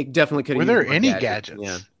movie. It definitely could. Were there any gadgets?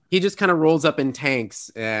 Yeah, he just kind of rolls up in tanks,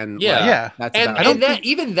 and that's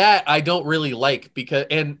even that I don't really like because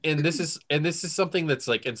and this is something that's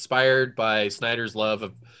like inspired by Snyder's love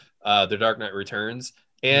of The Dark Knight Returns,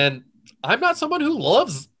 and I'm not someone who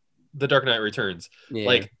loves The Dark Knight Returns. Yeah.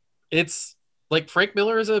 Like it's like Frank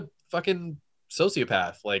Miller is a fucking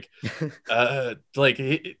sociopath. Like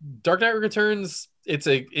Dark Knight Returns, it's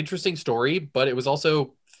an interesting story, but it was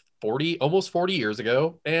also almost 40 years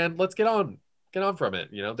ago, and let's get on from it.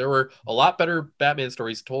 You know, there were a lot better Batman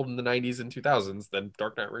stories told in the 90s and 2000s than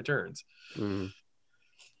Dark Knight Returns.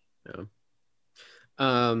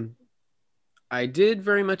 I did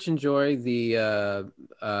very much enjoy the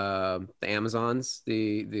Amazons,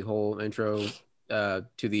 the whole intro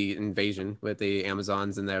to the invasion with the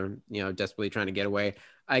Amazons, and they're desperately trying to get away.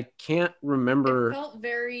 I can't remember. It felt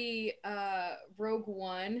very Rogue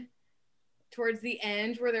One towards the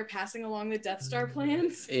end where they're passing along the Death Star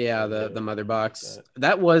plans. Yeah, the mother box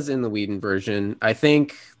that was in the Whedon version. I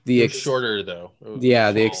think it was shorter though.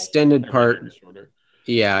 Yeah, the extended part.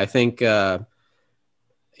 Yeah, I think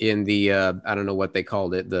in the I don't know what they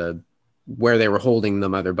called it, where they were holding the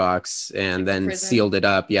mother box and then sealed it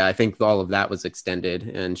up. Yeah, I think all of that was extended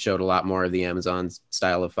and showed a lot more of the Amazon's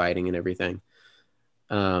style of fighting and everything.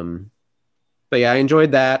 But yeah, I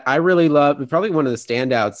enjoyed that. I really loved, probably one of the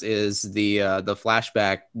standouts is the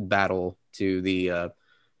flashback battle to the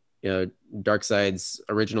Darkseid's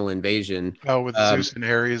original invasion. Oh, with Zeus and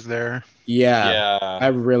Ares there. Yeah, I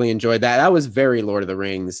really enjoyed that. That was very Lord of the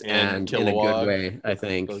Rings and in a good way, I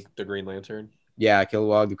think. The Green Lantern. Yeah,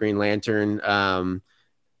 Kilowog, the Green Lantern.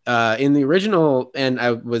 In the original, and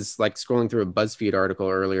I was like scrolling through a BuzzFeed article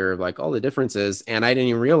earlier of like all the differences, and I didn't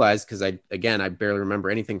even realize because I barely remember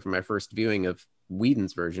anything from my first viewing of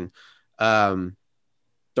Whedon's version.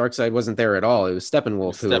 Darkseid wasn't there at all. It was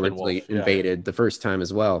Steppenwolf who originally invaded the first time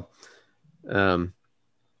as well. Yeah,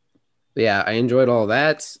 I enjoyed all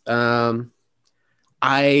that.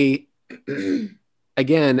 I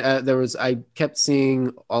kept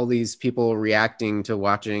seeing all these people reacting to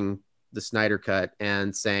watching the Snyder cut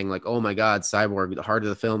and saying like, oh my God, Cyborg, the heart of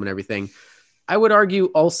the film and everything. I would argue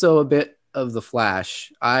also a bit of the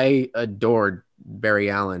Flash. I adored Barry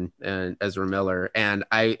Allen and Ezra Miller, and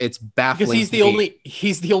it's baffling because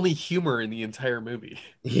he's the only humor in the entire movie.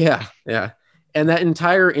 Yeah. And that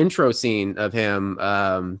entire intro scene of him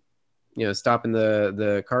stopping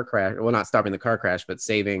the car crash, well, not stopping the car crash, but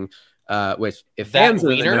saving which if fans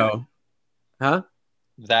didn't know,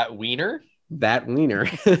 that wiener I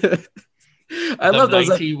love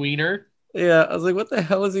those wiener. Yeah, I was like, what the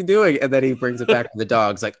hell is he doing? And then he brings it back to the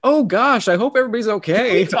dogs, like, oh gosh, I hope everybody's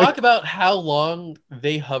okay. Can we talk about how long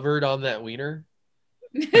they hovered on that wiener?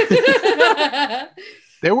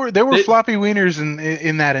 There were floppy wieners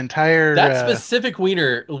in that entire. That specific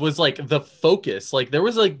wiener was like the focus. Like there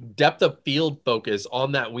was like depth of field focus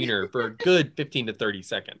on that wiener for a good 15 to 30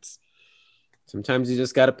 seconds. Sometimes you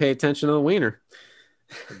just got to pay attention to the wiener.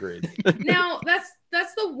 Agreed. Now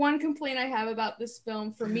that's the one complaint I have about this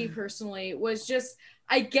film for me personally was just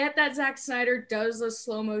I get that Zack Snyder does those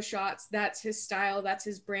slow-mo shots. That's his style. That's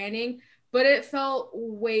his branding. But it felt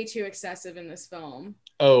way too excessive in this film.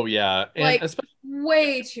 Oh yeah, and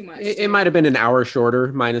way too much. It might have been an hour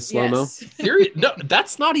shorter minus slow-mo. Yes. No,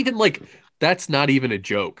 that's not even a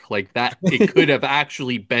joke. Like that, it could have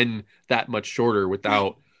actually been that much shorter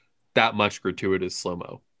without that much gratuitous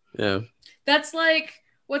slow-mo. Yeah. That's like,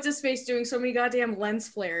 what's his face doing so many goddamn lens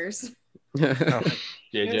flares? Zack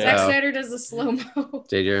Snyder does the slow-mo.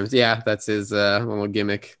 J.J. Abrams, yeah, that's his little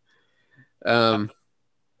gimmick. Go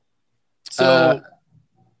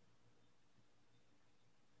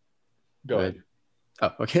ahead.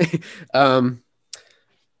 Oh, okay.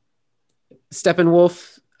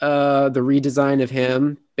 Steppenwolf, the redesign of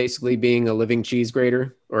him basically being a living cheese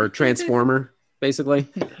grater or transformer, basically.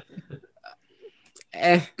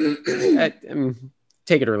 I mean,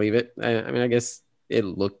 take it or leave it. I mean, I guess it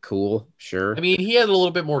looked cool, sure. I mean, he had a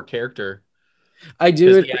little bit more character. I He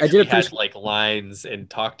did actually appreciate had like lines and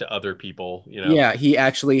talked to other people. You know, yeah, he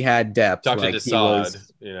actually had depth. talked Like to he Desaad.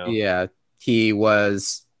 was, You know, yeah, he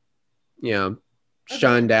was, you know,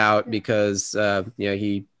 shunned out because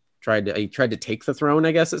he tried to take the throne,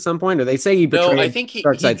 I guess, at some point. Or they say he betrayed no, I think he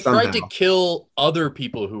Darkseid tried to somehow. kill other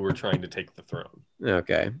people who were trying to take the throne.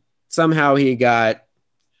 Okay, somehow he got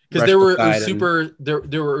Because there were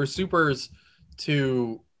there were supers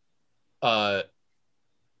to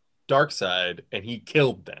Darkseid, and he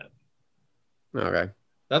killed them. Okay,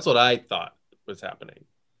 that's what I thought was happening.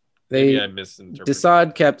 Maybe I misinterpreted.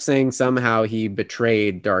 Desaad kept saying somehow he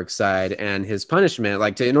betrayed Darkseid, and his punishment,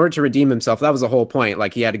 like in order to redeem himself, that was the whole point.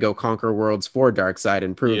 Like he had to go conquer worlds for Darkseid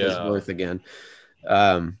and prove his worth again.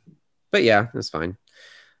 But yeah, that's fine.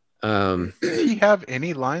 Did he have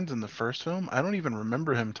any lines in the first film? I don't even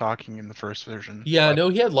remember him talking in the first version. Yeah, no,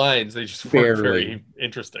 he had lines. They just weren't very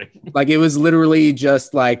interesting. Like it was literally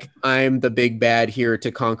just like, I'm the big bad here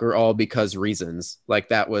to conquer all because reasons. Like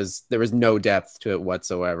there was no depth to it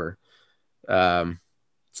whatsoever.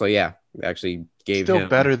 So yeah, actually gave still him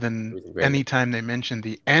better than anytime they mentioned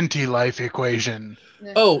the anti-life equation.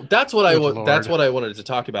 Oh, that's what that's what I wanted to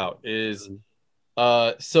talk about is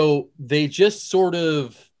so they just sort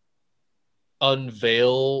of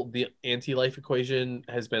unveil the anti-life equation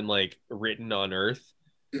has been like written on Earth.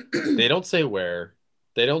 They don't say where,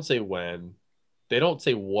 they don't say when, they don't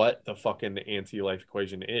say what the fucking anti-life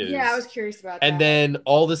equation is. Yeah, I was curious about that. And then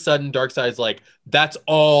all of a sudden Darkseid's like, that's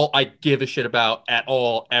all I give a shit about at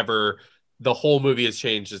all ever. The whole movie has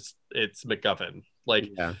changed. It's MacGuffin.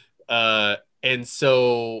 Like and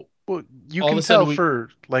so well, you can tell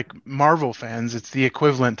for like Marvel fans, it's the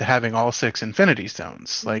equivalent to having all 6 Infinity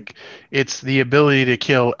Stones. Like it's the ability to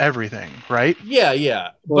kill everything, right? Yeah,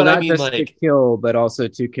 yeah. Well, but not I mean, just like to kill, but also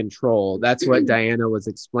to control. That's what Diana was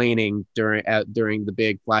explaining during the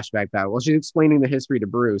big flashback battle. Well, she's explaining the history to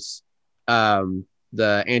Bruce. The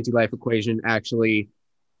anti-life equation actually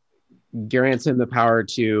grants him the power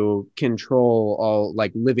to control all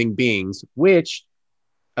like living beings, which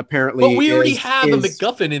apparently but we already have a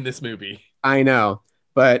MacGuffin in this movie. I know,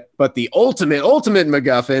 but the ultimate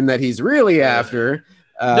MacGuffin that he's really after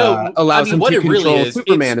allows him to control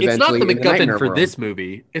Superman it's eventually. It's not the MacGuffin for this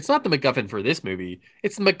movie. It's not the MacGuffin for this movie.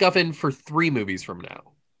 It's the MacGuffin for 3 movies from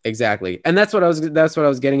now. Exactly, and that's what I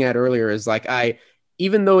was getting at earlier. Is like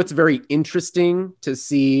even though it's very interesting to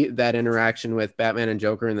see that interaction with Batman and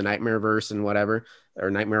Joker in the Nightmareverse and whatever, or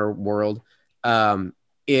Nightmare World,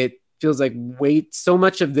 it feels like so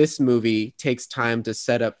much of this movie takes time to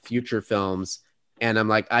set up future films. And I'm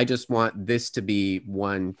like, I just want this to be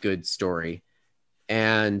one good story.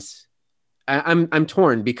 And I'm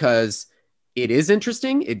torn because it is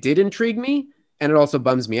interesting. It did intrigue me. And it also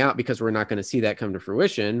bums me out because we're not going to see that come to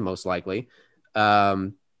fruition, most likely.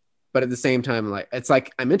 But at the same time, like it's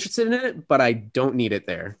like I'm interested in it, but I don't need it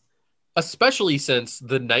there. Especially since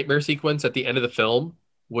the nightmare sequence at the end of the film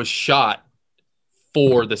was shot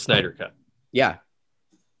for the Snyder Cut. Yeah.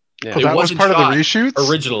 Oh, that was part of the reshoots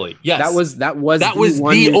originally. Yes, that was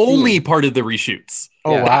the only part of the reshoots.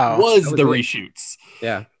 Oh yeah. Wow, that was the reshoots.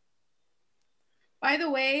 Yeah. By the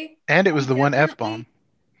way, and it was the one F-bomb.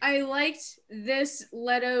 I liked this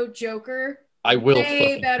Leto Joker. I will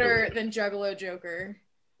way better than Juggalo Joker.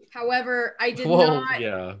 However, I did not.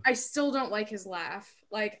 Yeah. I still don't like his laugh.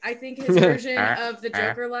 Like, I think his version of the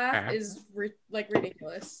Joker laugh is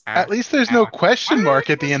ridiculous. At least there's no question mark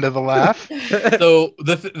at the end of the laugh. So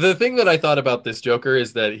the thing that I thought about this Joker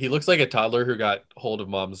is that he looks like a toddler who got hold of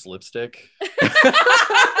mom's lipstick.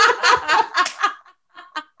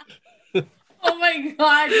 Oh my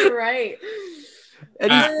god, you're right.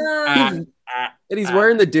 And he's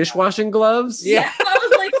wearing the dishwashing gloves. Yeah, I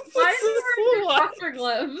was like, why is he wearing dishwasher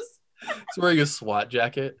gloves? He's wearing a SWAT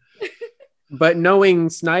jacket. But knowing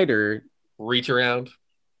Snyder, reach around.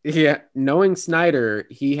 Yeah, knowing Snyder,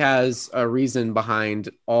 he has a reason behind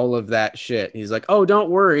all of that shit. He's like, oh, don't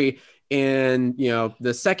worry. In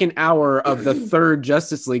the second hour of the 3rd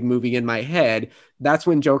Justice League movie in my head, that's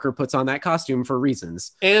when Joker puts on that costume for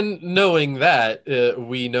reasons. And knowing that,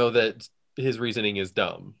 we know that his reasoning is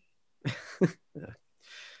dumb.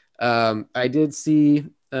 I did see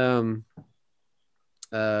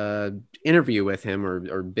interview with him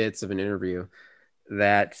or bits of an interview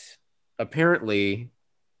that apparently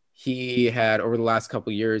he had over the last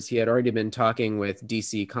couple of years, he had already been talking with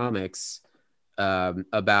DC Comics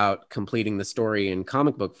about completing the story in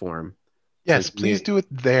comic book form. Yes, since please do it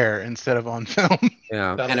there instead of on film.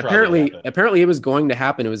 Yeah, That'll and probably happen. apparently it was going to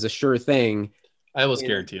happen. It was a sure thing I almost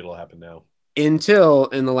guarantee it'll happen now. until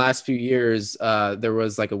in the last few years, there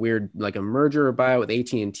was like a weird like a merger buyout with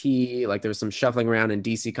AT&T. Like there was some shuffling around, and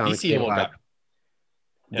DC Comics DC almost got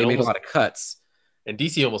they made a lot of cuts, and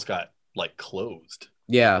DC almost got like closed.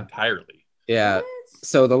 Yeah, entirely. Yeah. What?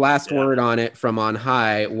 So the last word on it from on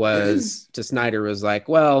high was to Snyder was like,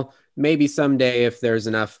 well, maybe someday if there's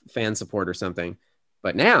enough fan support or something.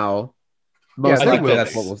 But now, most likely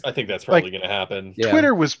that's what I think that's probably going to happen. Yeah.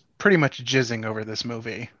 Twitter was pretty much jizzing over this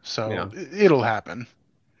movie, so it'll happen.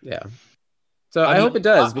 Yeah. So I hope it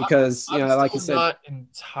does because, you know, like you said, I'm not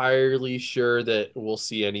entirely sure that we'll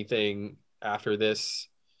see anything after this.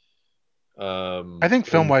 I think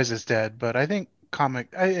film-wise is dead, but I think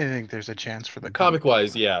I think there's a chance for the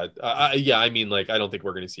comic-wise, yeah. I mean, like, I don't think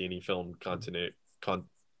we're going to see any film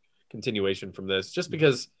continuation from this, just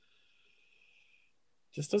because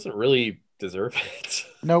it just doesn't really deserve it.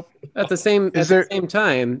 Nope. At the same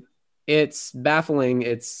time, it's baffling.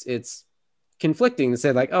 It's conflicting to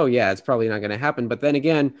say like, oh yeah, it's probably not going to happen. But then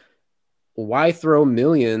again, why throw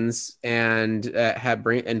millions and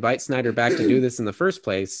invite Snyder back to do this in the first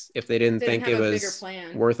place if they didn't think it was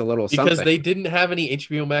worth a little something? Because they didn't have any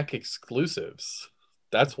HBO Max exclusives.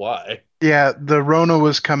 That's why. Yeah, the Rona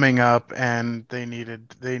was coming up, and they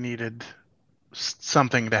needed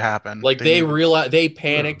something to happen. Like they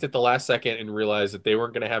panicked at the last second and realized that they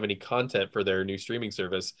weren't going to have any content for their new streaming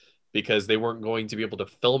service because they weren't going to be able to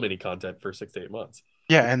film any content for 6 to 8 months.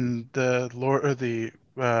 Yeah, and the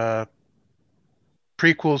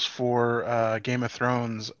prequels for Game of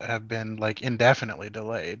Thrones have been like indefinitely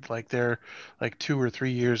delayed. Like they're like 2 or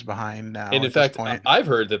 3 years behind now. And in fact, I've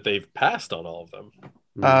heard that they've passed on all of them.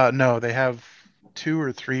 No, they have 2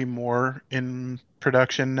 or 3 more in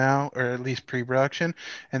production now, or at least pre-production,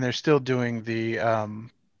 and they're still doing the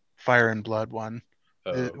Fire and Blood one,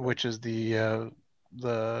 which is the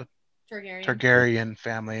Targaryen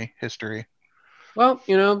family history. Well,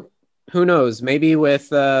 you know, who knows? Maybe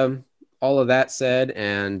with all of that said,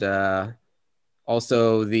 and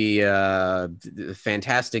also the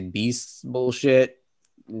Fantastic Beasts bullshit,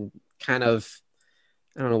 kind of,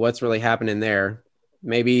 I don't know what's really happening there.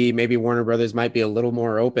 Maybe Warner Brothers might be a little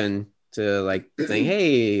more open to like saying,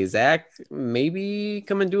 hey, Zach, maybe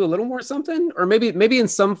come and do a little more something, or maybe in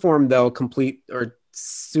some form they'll complete or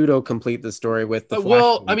pseudo complete the story with the Flash.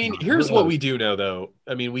 Well, I mean, here's what we do know though.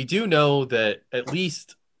 I mean, we do know that at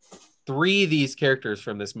least 3 of these characters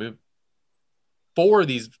from this movie, 4 of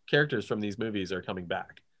these characters from these movies are coming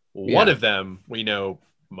back. One of them we know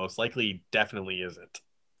most likely definitely isn't.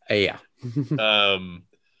 Yeah.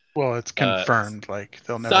 Well, it's confirmed. Like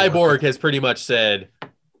they'll never. Cyborg has pretty much said,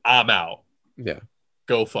 "I'm out." Yeah.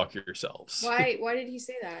 Go fuck yourselves. Why did he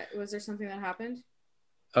say that? Was there something that happened?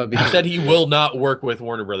 He said he will not work with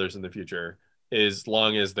Warner Brothers in the future as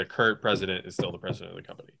long as the current president is still the president of the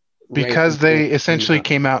company. Because they essentially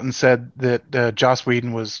came out and said that Joss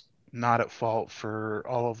Whedon was not at fault for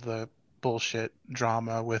all of the bullshit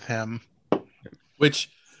drama with him.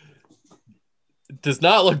 Which does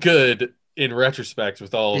not look good in retrospect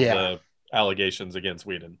with all of the allegations against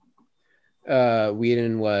Whedon.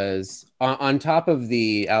 Whedon was on top of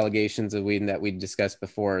the allegations of Whedon that we discussed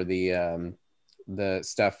before, the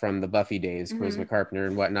stuff from the Buffy days, Charisma Carpenter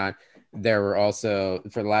and whatnot. There were also,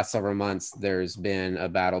 for the last several months, there's been a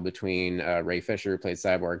battle between Ray Fisher, who played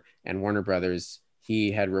Cyborg, and Warner Brothers.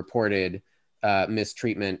 He had reported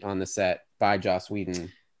mistreatment on the set by Joss Whedon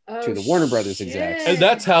to the Warner Brothers execs. And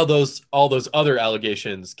that's how all those other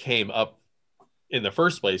allegations came up in the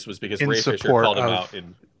first place, was because Ray Fisher called him out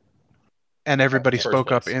and everybody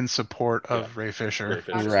spoke up in support of Ray Fisher.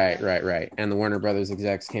 Right. And the Warner Brothers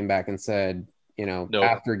execs came back and said, you know,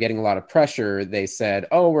 after getting a lot of pressure, they said,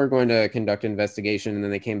 "Oh, we're going to conduct an investigation," and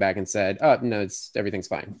then they came back and said, "Oh, no, everything's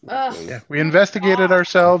fine." We investigated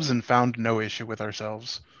ourselves and found no issue with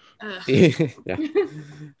ourselves. So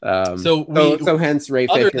hence Ray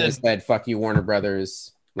Fisher said, "Fuck you, Warner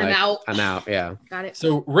Brothers. Like, I'm out." Yeah, got it.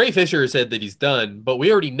 So Ray Fisher said that he's done, but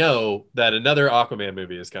we already know that another Aquaman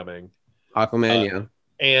movie is coming. Aquaman,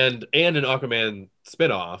 and an Aquaman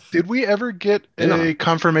spinoff. Did we ever get a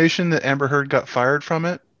confirmation that Amber Heard got fired from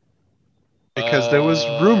it? Because there was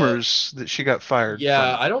rumors that she got fired.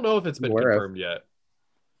 Yeah, I don't know if it's been confirmed yet.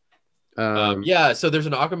 So there's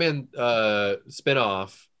an Aquaman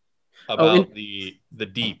spinoff about the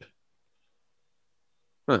deep,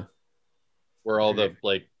 where all the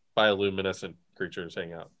like bioluminescent creatures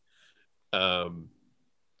hang out.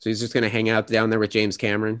 So he's just going to hang out down there with James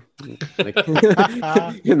Cameron like,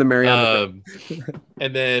 in the Mariana.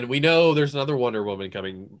 And then we know there's another Wonder Woman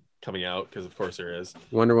coming coming out because of course there is.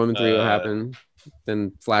 Wonder Woman 3 will happen.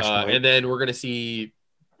 Then Flashpoint. And then we're gonna see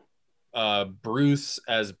Bruce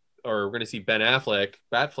we're gonna see Ben Affleck,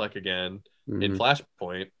 Batfleck again in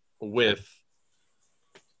Flashpoint with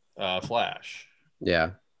Flash.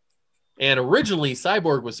 Yeah. And originally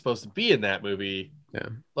Cyborg was supposed to be in that movie. Yeah.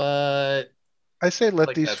 But I say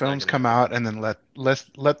let these films come out and then let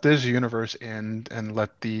this universe end and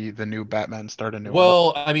let the new Batman start a new one.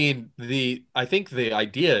 Well, I mean, I think the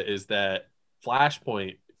idea is that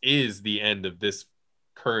Flashpoint is the end of this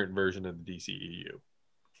current version of the DCEU.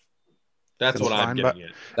 That's what I'm getting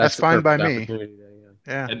at. That's fine by me.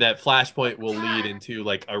 Yeah. And that Flashpoint will lead into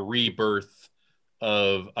like a rebirth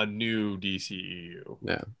of a new DCEU.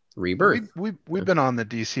 Yeah. Rebirth. We've been on the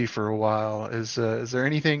DC for a while. Is there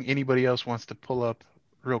anything anybody else wants to pull up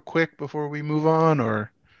real quick before we move on,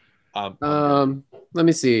 or? Let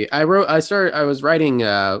me see. I was writing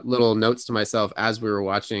little notes to myself as we were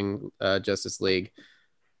watching Justice League.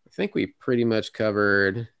 I think we pretty much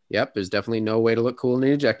covered. Yep, there's definitely no way to look cool in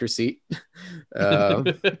the ejector seat. Lord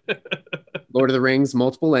of the Rings,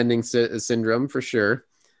 multiple ending syndrome for sure.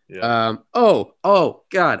 Yeah. Oh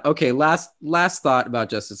God. Okay. Last thought about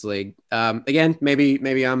Justice League. Again,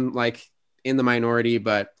 maybe I'm like in the minority,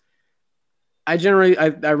 but I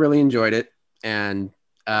really enjoyed it, and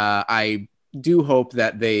I do hope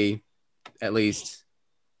that they at least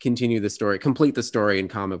complete the story in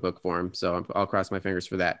comic book form. So I'll cross my fingers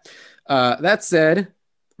for that. That said,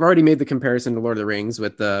 I've already made the comparison to Lord of the Rings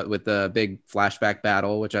with the big flashback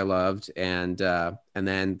battle, which I loved, and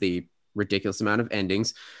then the ridiculous amount of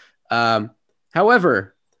endings.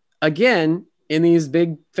 However, again, in these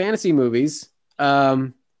big fantasy movies,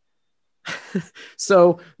 so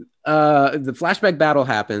the flashback battle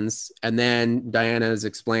happens, and then Diana is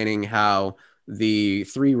explaining how the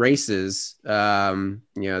three races, the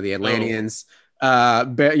Atlanteans,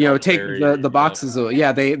 take the boxes.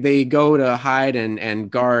 Yeah, they go to hide and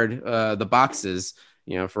guard the boxes,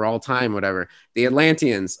 for all time, whatever. The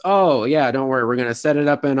Atlanteans, oh yeah, don't worry, we're gonna set it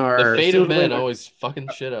up in our. The fate of men always fucking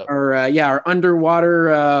shit up. Or our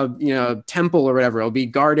underwater temple or whatever. It'll be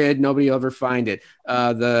guarded, nobody will ever find it.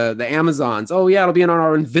 The Amazons, oh yeah, it'll be on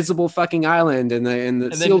our invisible fucking island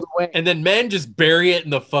and sealed away. And then men just bury it in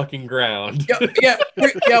the fucking ground.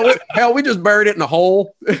 We just buried it in a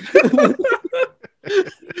hole.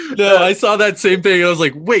 No, I saw that same thing and I was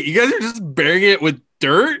like, wait, you guys are just burying it with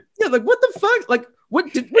dirt? Yeah, like what the fuck? Like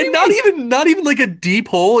not even like a deep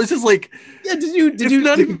hole. It's just like, yeah. Did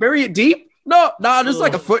you bury it deep? No, just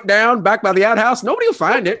like a foot down, back by the outhouse. Nobody will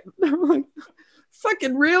find it. I'm like,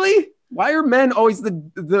 fucking really? Why are men always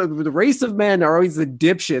the race of men are always the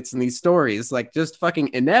dipshits in these stories? Like just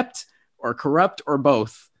fucking inept or corrupt or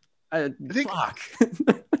both. Fuck.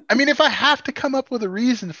 I mean, if I have to come up with a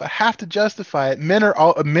reason, if I have to justify it, men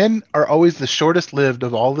are always the shortest lived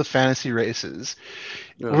of all the fantasy races.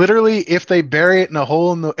 Yeah. Literally, if they bury it in a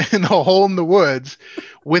hole in the woods,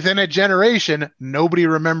 within a generation, nobody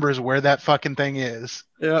remembers where that fucking thing is.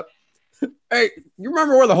 Yep. Hey, you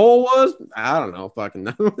remember where the hole was? I don't know. Fucking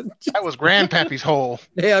know. That was Grandpappy's hole.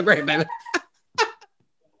 Yeah, Grandpappy.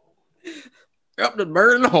 Up the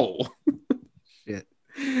bird in the hole. Shit.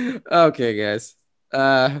 Okay, guys.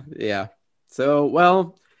 Yeah. So,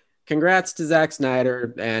 well, congrats to Zack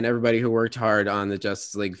Snyder and everybody who worked hard on the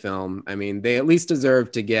Justice League film. I mean, they at least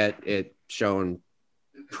deserve to get it shown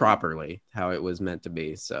properly how it was meant to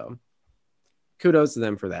be. So, kudos to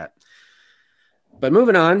them for that. But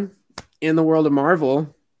moving on, in the world of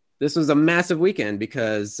Marvel, this was a massive weekend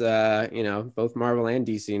because, both Marvel and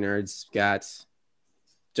DC nerds got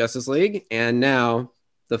Justice League and now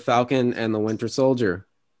the Falcon and the Winter Soldier.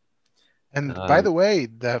 And by the way,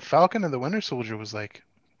 the Falcon and the Winter Soldier was like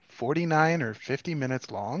 49 or 50 minutes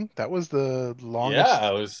long. That was the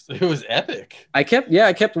longest. Yeah, it was epic. I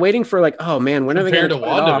kept waiting for like, oh man, when are they going to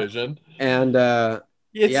WandaVision? And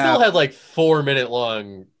it still had like 4-minute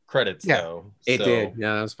long credits though. It did.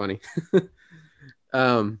 Yeah, that was funny.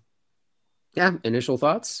 Initial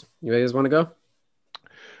thoughts. You guys want to go?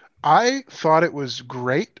 I thought it was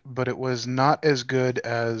great, but it was not as good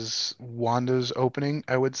as Wanda's opening,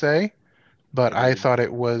 I would say. But I thought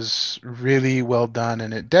it was really well done,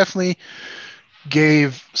 and it definitely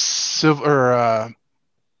gave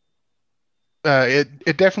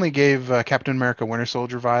it definitely gave Captain America Winter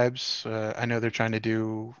Soldier vibes. I know they're trying to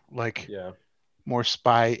do more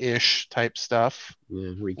spy-ish type stuff.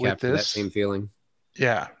 Yeah, recapture that same feeling.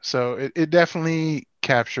 Yeah, so it definitely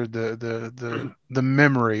captured the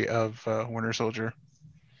memory of Winter Soldier.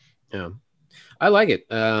 Yeah, I like it.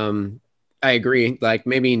 I agree. Like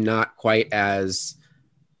maybe not quite as,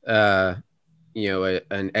 an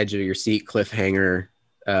edge of your seat cliffhanger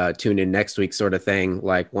tune in next week sort of thing,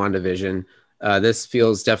 like WandaVision. This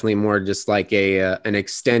feels definitely more just like an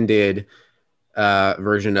extended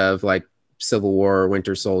version of like Civil War or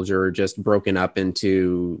Winter Soldier, just broken up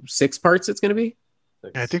into 6 parts. It's going to be.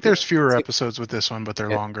 I think there's fewer episodes with this one, but they're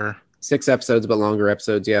longer. 6 episodes, but longer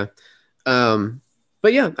episodes. Yeah.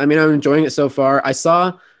 But yeah, I mean, I'm enjoying it so far. I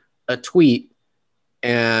saw a tweet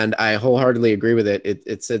and I wholeheartedly agree with it.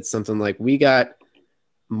 It said something like, we got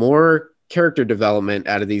more character development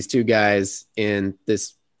out of these 2 guys in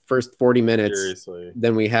this first 40 minutes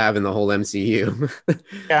than we have in the whole MCU.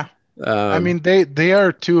 Yeah. I mean, they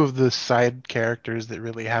are 2 of the side characters that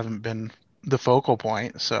really haven't been the focal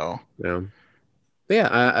point. So yeah. But yeah,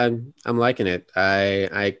 I'm liking it.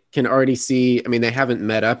 I can already see. I mean, they haven't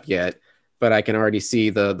met up yet, but I can already see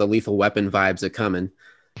the Lethal Weapon vibes are coming.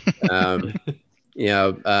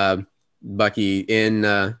 Bucky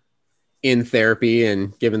in therapy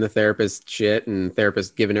and giving the therapist shit, and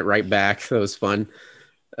therapist giving it right back. That was fun.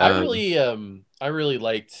 I really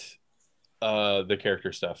liked the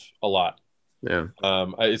character stuff a lot. Yeah.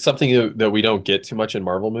 It's something that we don't get too much in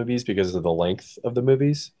Marvel movies because of the length of the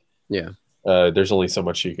movies. Yeah. There's only so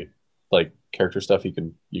much you could like character stuff you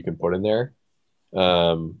can put in there.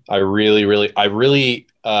 I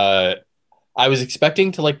was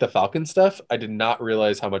expecting to like the Falcon stuff. I did not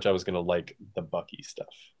realize how much I was gonna like the Bucky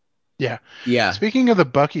stuff. Yeah. Yeah. Speaking of the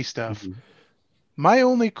Bucky stuff, my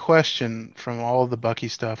only question from all the Bucky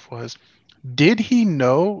stuff was, did he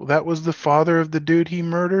know that was the father of the dude he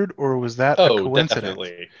murdered, or was that a coincidence?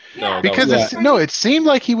 Definitely. Yeah, because it seemed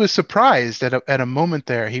like he was surprised at a moment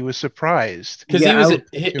there. He was surprised because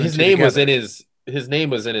his name was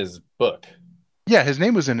in his book. Yeah, his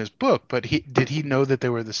name was in his book, but did he know that they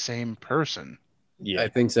were the same person? Yeah, I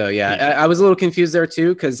think so. Yeah, I was a little confused there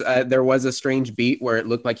too, because there was a strange beat where it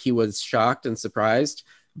looked like he was shocked and surprised,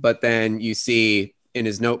 but then you see in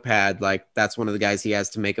his notepad, like that's one of the guys he has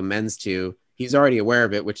to make amends to. He's already aware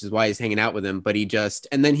of it, which is why he's hanging out with him. But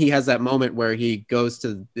and then he has that moment where he goes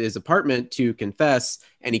to his apartment to confess,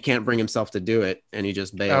 and he can't bring himself to do it, and he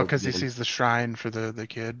just bails. Oh, because he sees the shrine for the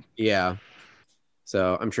kid. Yeah.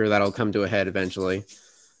 So I'm sure that'll come to a head eventually.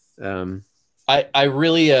 I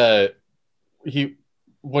really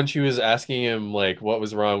when she was asking him like what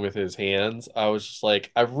was wrong with his hands, I was just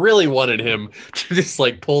like, I really wanted him to just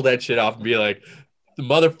like pull that shit off and be like, the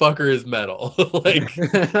motherfucker is metal. Like,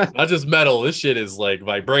 not just metal, this shit is like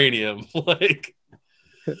vibranium. Like,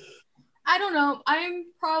 I don't know. I'm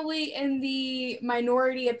probably in the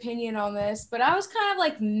minority opinion on this, but I was kind of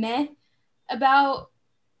like meh about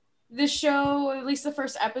the show, at least the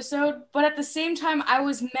first episode. But at the same time, I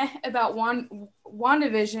was meh about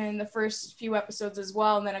WandaVision the first few episodes as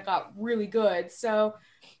well, and then it got really good. So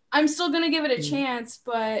I'm still going to give it a chance,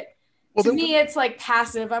 but to me, it's like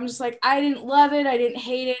passive. I'm just like, I didn't love it. I didn't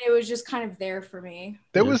hate it. It was just kind of there for me.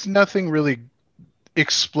 There was nothing really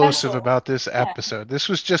explosive about this episode. This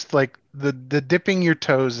was just like the dipping your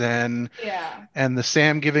toes in, and the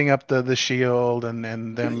Sam giving up the shield, and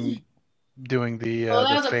them doing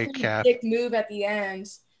the fake cap. Dick move at the end.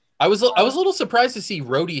 I was a little surprised to see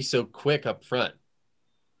Rhodey so quick up front.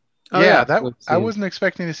 I wasn't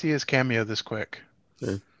expecting to see his cameo this quick.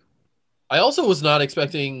 Yeah. I also was not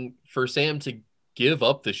expecting for Sam to give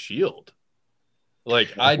up the shield.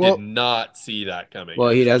 Like, I did not see that coming.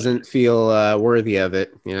 Well, he doesn't feel worthy of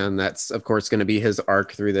it, and that's, of course, going to be his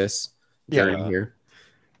arc through this journey here.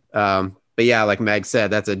 But yeah, like Meg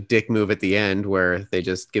said, that's a dick move at the end where they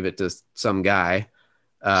just give it to some guy.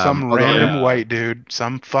 Some random white dude.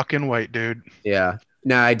 Some fucking white dude. Yeah.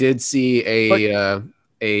 Now, I did see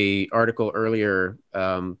a article earlier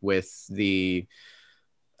with the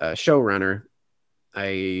showrunner.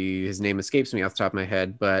 His name escapes me off the top of my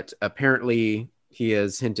head, but apparently he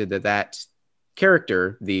has hinted that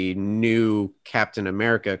character, the new Captain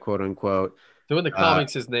America, quote unquote. So in the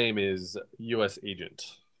comics, his name is U.S.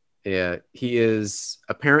 Agent. Yeah, he is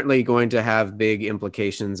apparently going to have big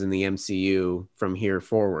implications in the MCU from here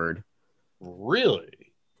forward.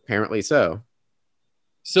 Really? Apparently so.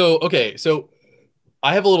 So, okay, so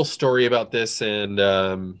I have a little story about this, and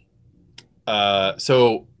so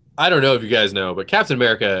I don't know if you guys know, but Captain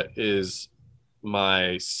America is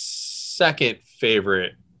my second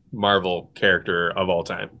favorite Marvel character of all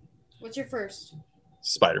time. What's your first?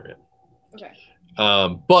 Spider-Man. Okay.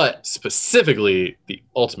 But specifically the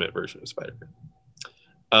ultimate version of Spider-Man.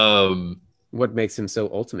 What makes him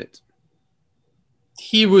so ultimate?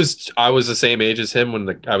 I was the same age as him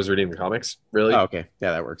when I was reading the comics, really. Oh, okay.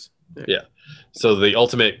 Yeah, that works. Yeah. So the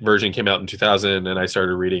ultimate version came out in 2000, and I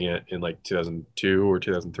started reading it in like 2002 or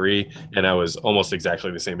 2003, and I was almost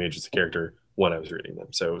exactly the same age as the character when I was reading them.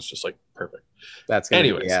 So it was just like perfect. That's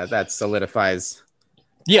that solidifies.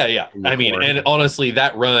 Yeah. I mean, and honestly,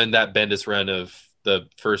 that Bendis run of the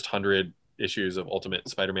first 100 issues of Ultimate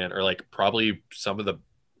Spider-Man are like probably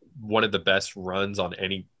one of the best runs on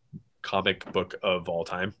any comic book of all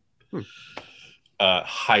time.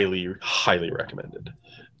 Highly recommended.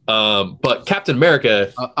 But Captain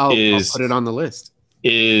America I'll put it on the list.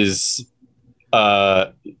 Is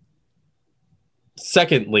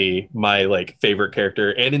secondly my like favorite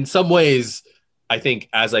character, and in some ways I think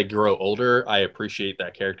as I grow older I appreciate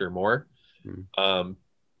that character more.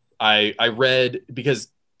 I read, because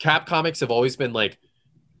Cap comics have always been like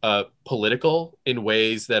political in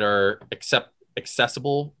ways that are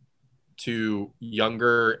accessible to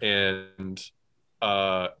younger and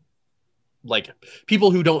like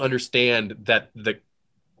people who don't understand that the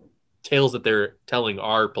tales that they're telling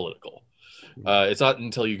are political. It's not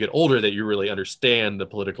until you get older that you really understand the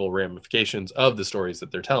political ramifications of the stories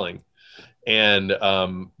that they're telling. And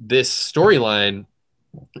this storyline,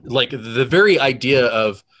 like the very idea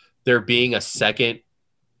of there being a second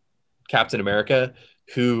Captain America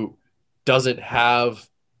who doesn't have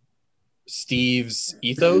Steve's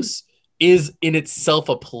ethos is in itself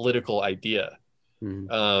a political idea.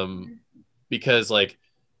 Because like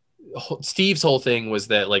Steve's whole thing was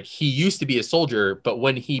that like he used to be a soldier, but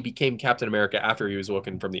when he became Captain America after he was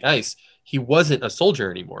woken from the ice, he wasn't a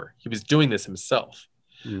soldier anymore. He was doing this himself.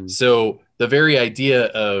 So the very idea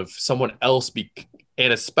of someone else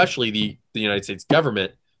and especially the United States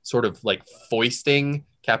government sort of like foisting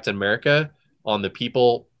Captain America on the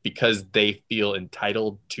people because they feel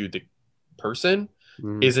entitled to the person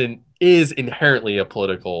is inherently a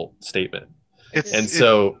political statement.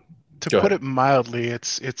 To put it mildly,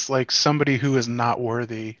 it's like somebody who is not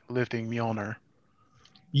worthy lifting Mjolnir.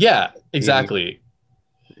 Yeah, exactly.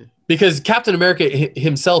 Because Captain America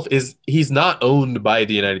himself he's not owned by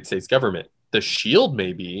the United States government. The Shield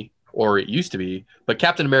may be, or it used to be, but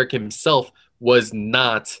Captain America himself was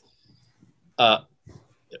not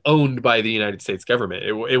owned by the United States government.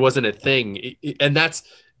 It wasn't a thing. And that's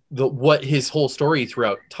what his whole story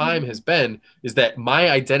throughout time has been, is that my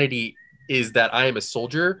identity is that I am a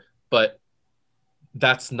soldier, but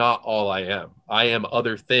that's not all I am. I am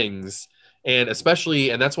other things. And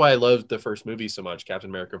especially, and that's why I loved the first movie so much, Captain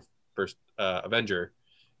America First Avenger,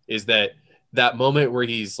 is that moment where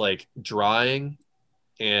he's like drawing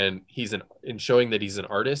and and showing that he's an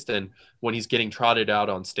artist, and when he's getting trotted out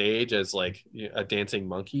on stage as like a dancing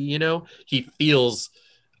monkey, he feels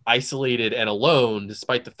isolated and alone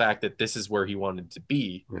despite the fact that this is where he wanted to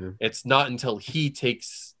be. It's not until he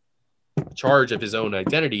takes charge of his own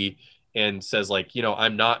identity and says like,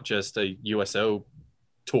 I'm not just a USO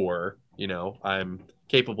tour, I'm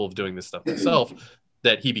capable of doing this stuff myself,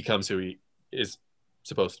 that he becomes who he is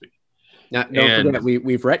supposed to be. Now, don't forget,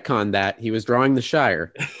 we've retconned that he was drawing the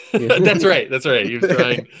Shire. That's right. He was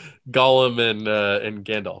drawing Gollum and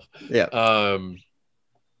Gandalf. Yeah.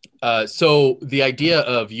 So the idea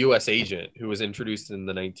of U.S. agent, who was introduced in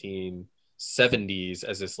the 1970s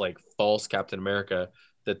as this like false Captain America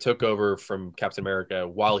that took over from Captain America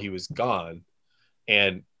while he was gone,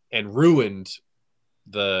 and ruined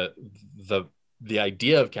the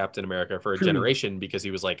idea of Captain America for a generation because he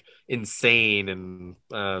was like insane, and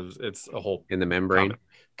it's a whole in the membrane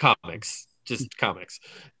comics.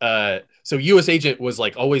 So U.S. Agent was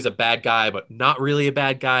like always a bad guy, but not really a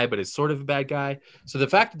bad guy, but is sort of a bad guy. So the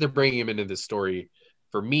fact that they're bringing him into this story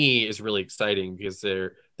for me is really exciting, because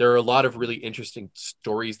there are a lot of really interesting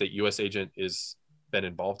stories that U.S. Agent is been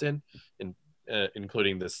involved in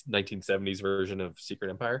including this 1970s version of Secret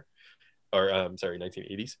Empire, or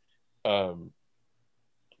 1980s.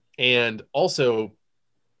 And also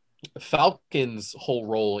Falcon's whole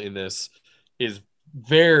role in this is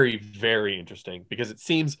very, very interesting, because it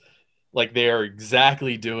seems like they are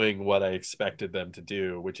exactly doing what I expected them to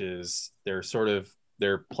do, which is they're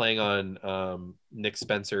playing on Nick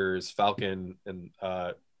Spencer's Falcon and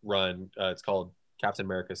run. It's called Captain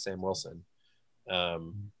America Sam Wilson,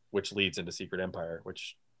 which leads into Secret Empire,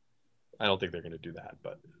 which I don't think they're going to do that,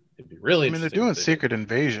 but it'd be really interesting. They're doing Secret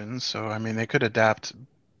Invasion, so they could adapt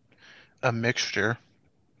a mixture.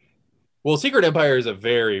 Well, Secret Empire is a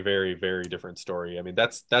very, very, very different story.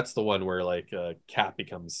 That's the one where like Cap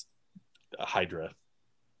becomes a Hydra.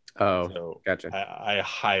 Oh, so gotcha. I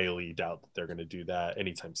highly doubt that they're going to do that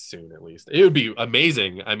anytime soon. At least it would be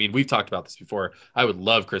amazing. We've talked about this before. I would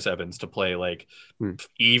love Chris Evans to play like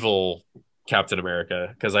evil Captain America,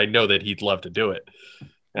 because I know that he'd love to do it,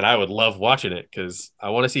 and I would love watching it because I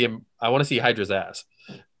want to see him. I want to see Hydra's ass.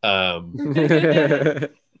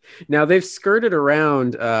 Now they've skirted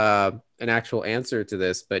around an actual answer to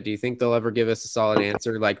this, but do you think they'll ever give us a solid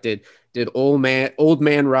answer? Like, did old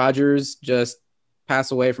man Rogers just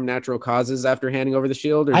pass away from natural causes after handing over the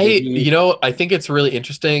shield, or did he? I think it's really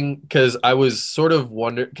interesting because I was sort of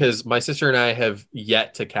wondering because my sister and I have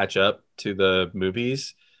yet to catch up to the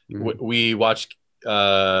movies. Mhm. We watched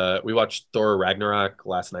Thor Ragnarok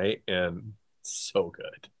last night, and so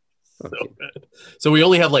good. So good. So we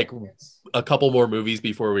only have like a couple more movies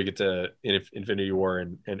before we get to Infinity War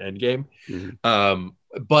and Endgame. Mhm.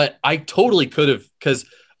 But I totally could have because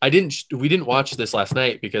we didn't watch this last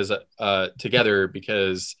night because together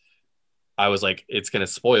because I was like it's gonna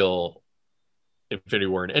spoil Infinity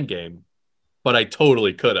War and Endgame, but I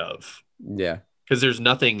totally could have. Yeah. Because there's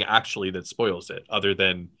nothing actually that spoils it other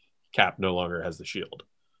than Cap no longer has the shield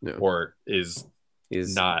or is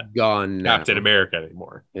not gone Captain now. America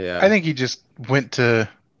anymore. Yeah. I think he just went to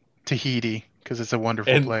Tahiti because it's a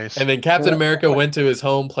wonderful place. And then Captain America went to his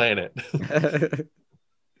home planet.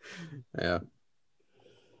 Yeah.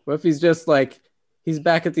 What if he's just like he's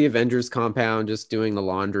back at the Avengers compound just doing the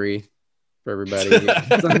laundry for everybody?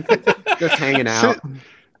 Just hanging out.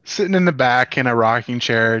 Sitting in the back in a rocking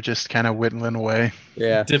chair, just kind of whittling away.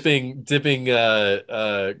 Yeah. Dipping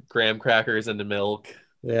graham crackers into milk.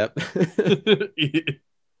 Yep.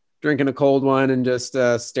 Drinking a cold one and just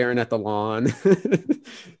staring at the lawn.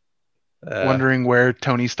 Wondering where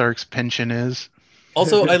Tony Stark's pension is.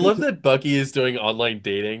 Also, I love that Bucky is doing online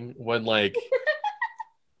dating when like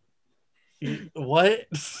what?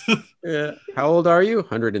 Yeah. How old are you?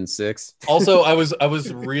 106. Also, I was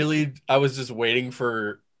just waiting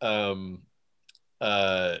for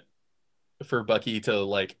Bucky to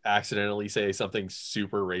like accidentally say something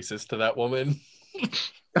super racist to that woman.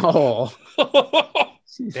 Oh.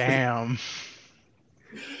 Damn.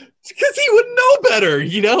 Because he would know better,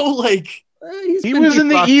 like he was in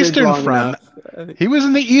the Eastern Front. He was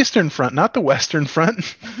in the Eastern Front, not the Western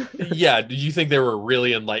Front. Yeah, did you think they were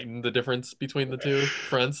really enlightened the difference between the two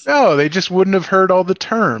fronts? No, they just wouldn't have heard all the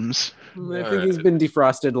terms. I think he's been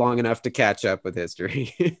defrosted long enough to catch up with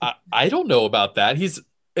history. I don't know about that.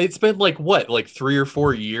 It's been like what, like 3 or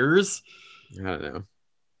 4 years? I don't know.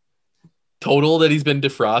 Total that he's been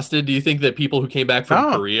defrosted. Do you think that people who came back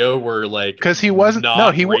from Korea were like because he wasn't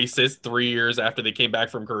racist 3 years after they came back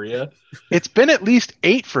from Korea? It's been at least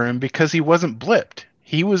 8 for him because he wasn't blipped.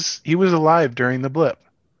 He was alive during the blip,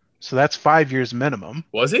 so that's 5 years minimum.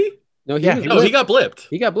 Was he? No, he got blipped.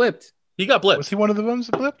 He got blipped. He got blipped. Was he one of the ones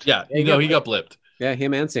that blipped? Yeah, he got blipped. Yeah,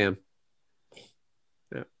 him and Sam.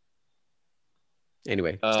 Yeah.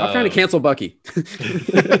 Anyway, stop trying to cancel Bucky.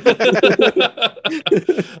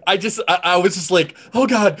 I was just like, oh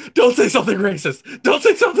God, don't say something racist. Don't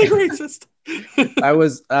say something racist.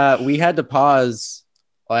 We had to pause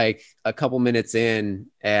like a couple minutes in,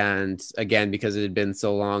 and again, because it had been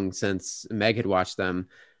so long since Meg had watched them,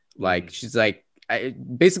 like she's like, I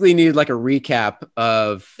basically needed like a recap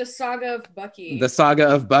of the saga of Bucky.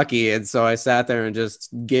 And so I sat there and just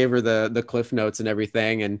gave her the cliff notes and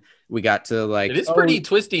everything. And we got to like, it is pretty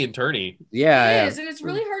twisty and turny. Yeah. It is. And it's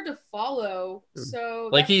really hard to follow. So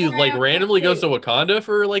like he like randomly goes to Wakanda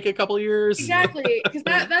for like a couple years. Exactly. Because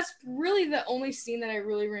that's really the only scene that I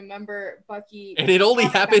really remember Bucky. And it only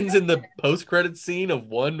happens in the post-credit scene of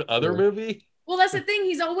one other movie. Well, that's the thing.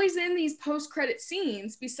 He's always in these post-credit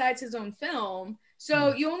scenes besides his own film.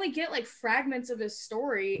 So you only get like fragments of his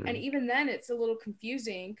story. And even then it's a little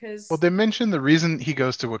confusing because... Well, they mentioned the reason he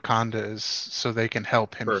goes to Wakanda is so they can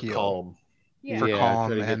help him heal. Calm. For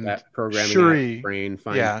calm and Shuri,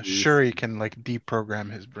 Shuri can like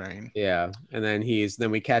deprogram his brain. Yeah, and then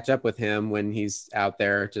we catch up with him when he's out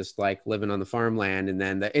there just like living on the farmland, and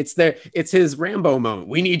then it's his Rambo moment.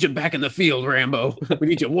 We need you back in the field, Rambo. We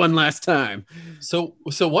need you one last time. So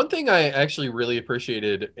one thing I actually really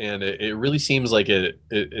appreciated, and it really seems like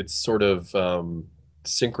it's sort of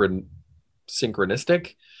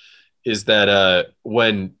synchronistic, is that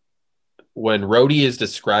when Rhodey is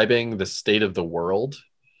describing the state of the world,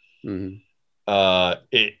 it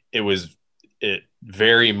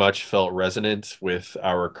very much felt resonant with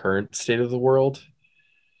our current state of the world.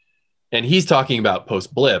 And he's talking about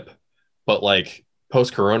post blip, but like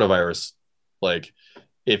post coronavirus, like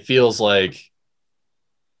it feels like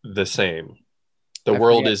the same. The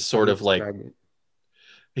world is sort of like,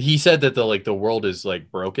 he said that the world is like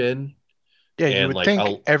broken. Yeah, you would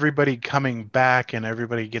think everybody coming back and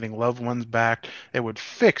everybody getting loved ones back, it would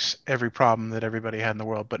fix every problem that everybody had in the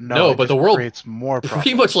world. But no, but the world creates more problems.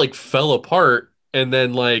 Pretty much like fell apart, and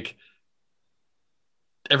then like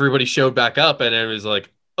everybody showed back up, and it was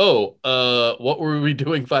like, what were we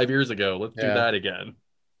doing 5 years ago? Let's do that again.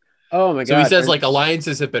 Oh my So god! he says like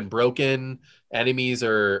alliances have been broken, enemies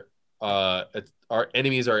are allies,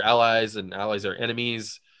 and allies are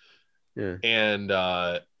enemies. Yeah.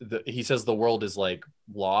 And he says the world is like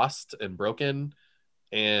lost and broken,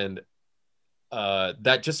 and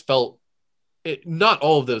that just felt it. Not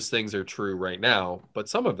all of those things are true right now, but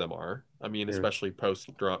some of them are. I mean, especially post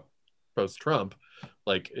Trump,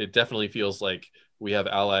 like it definitely feels like we have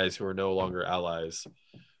allies who are no longer allies,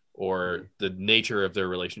 or the nature of their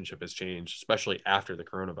relationship has changed, especially after the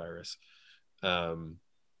coronavirus.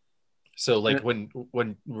 So like when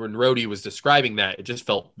Rhodey was describing that, it just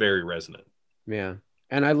felt very resonant. Yeah.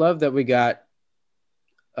 And I love that we got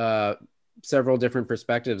several different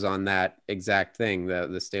perspectives on that exact thing,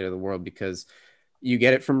 the state of the world, because you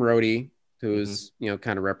get it from Rhodey, who's, you know,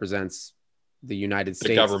 kind of represents the United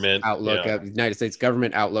States government outlook, United States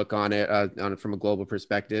government outlook on it from a global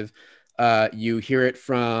perspective. You hear it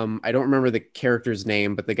from, I don't remember the character's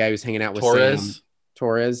name, but the guy who's hanging out with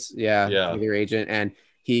Torres, your agent, and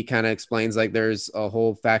he kind of explains like there's a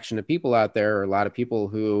whole faction of people out there, or a lot of people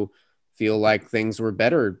who feel like things were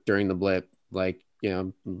better during the blip, like, you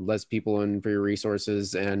know, less people and for your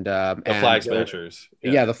resources, and the Flag Smashers.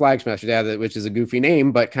 The Flag Smashers, which is a goofy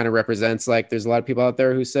name, but kind of represents like there's a lot of people out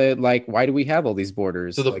there who said like, why do we have all these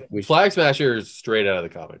borders? So the Flag Smashers straight out of the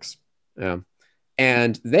comics. Yeah.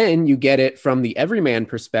 And then you get it from the everyman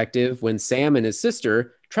perspective when Sam and his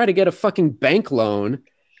sister try to get a fucking bank loan,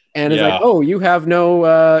 and it's like, oh, you have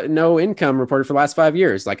no income reported for the last 5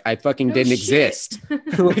 years. Like, I fucking didn't exist.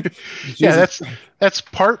 Like, yeah, that's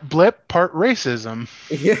part blip, part racism.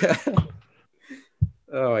 Yeah.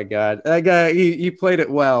 Oh my god, that guy, he played it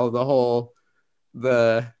well. The whole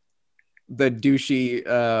the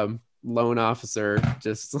douchey loan officer,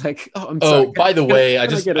 just like, oh, I'm sorry. By the way,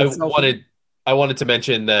 I wanted to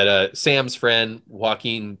mention that Sam's friend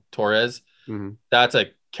Joaquin Torres, that's a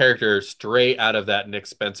character straight out of that Nick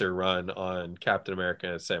Spencer run on Captain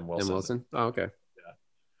America, Sam Wilson. Oh, okay. Yeah.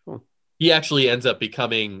 Cool. He actually ends up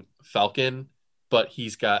becoming Falcon, but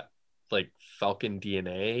he's got like Falcon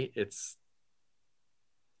DNA. It's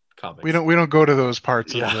comics. We don't go to those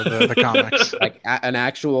parts of the comics. Like an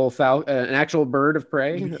actual bird of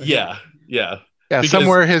prey. Yeah. Yeah, because,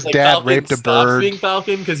 somewhere his dad Falcon raped a bird. Being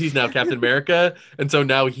Falcon because he's now Captain America, and so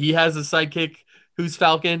now he has a sidekick who's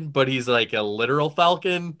Falcon, but he's like a literal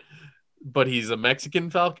Falcon, but he's a Mexican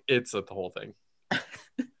Falcon. It's the whole thing.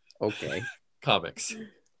 Okay. Comics.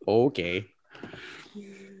 Okay.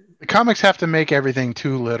 The comics have to make everything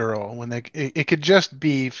too literal when it could just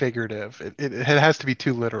be figurative. It has to be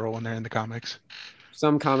too literal when they're in the comics.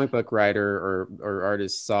 Some comic book writer or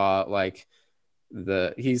artist saw like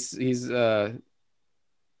he's a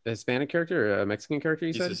Hispanic character or a Mexican character,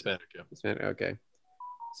 you said? He's Hispanic, yeah. Hispanic, okay.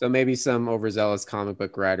 So maybe some overzealous comic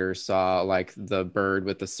book writer saw like the bird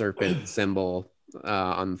with the serpent symbol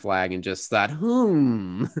on the flag and just thought,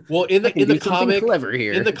 Well, in the comic, clever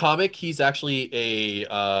here. In the comic, he's actually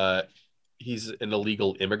he's an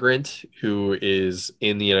illegal immigrant who is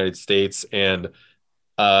in the United States and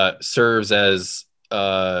serves as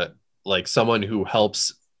like someone who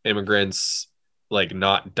helps immigrants like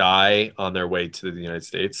not die on their way to the United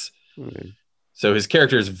States. Okay. So his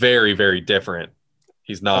character is very, very different.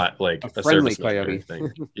 He's not like a friendly serviceman or coyote.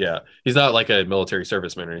 anything. Yeah, he's not like a military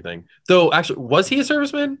serviceman or anything. Though, actually, was he a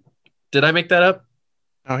serviceman? Did I make that up?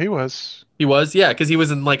 No, he was. He was, yeah, because he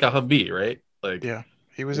was in like a Humvee, right? Like, yeah,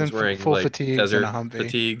 he was in wearing full like fatigues desert and a Humvee.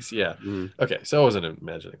 fatigues. Yeah. Okay, so I wasn't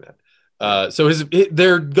imagining that. So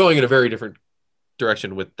they're going in a very different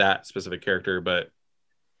direction with that specific character, but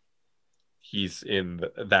he's in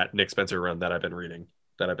that Nick Spencer run that I've been reading,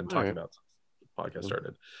 that I've been talking about since the podcast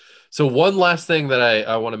started. So one last thing that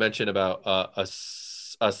I want to mention about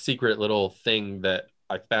a secret little thing that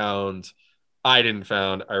I found. I didn't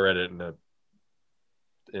found. I read it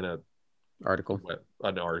in a article.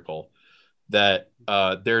 An article that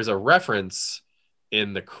there's a reference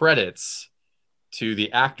in the credits to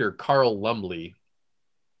the actor Carl Lumbly,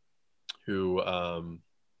 who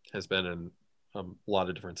has been in a lot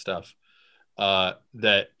of different stuff.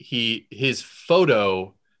 That his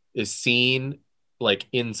photo is seen like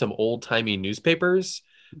in some old timey newspapers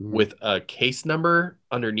with a case number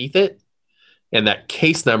underneath it, and that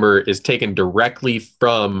case number is taken directly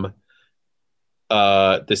from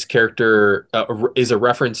this character, is a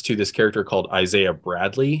reference to this character called Isaiah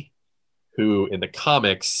Bradley, who in the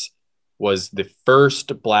comics was the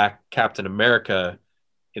first Black Captain America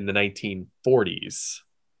in the 1940s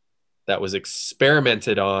that was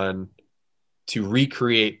experimented on to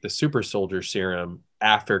recreate the super soldier serum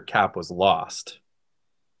after Cap was lost.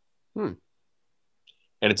 And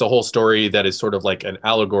it's a whole story that is sort of like an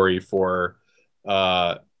allegory for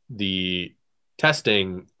the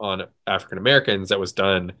testing on African Americans that was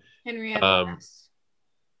done Henrietta um, Lacks.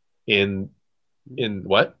 in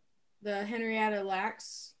what? The Henrietta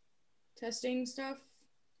Lacks testing stuff.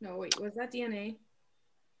 No, wait, was that DNA?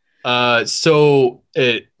 So More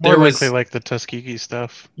there likely was like the Tuskegee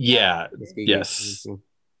stuff. yeah, yes,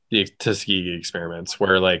 the Tuskegee experiments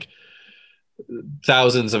where like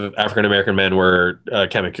thousands of African American men were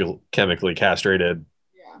chemically castrated.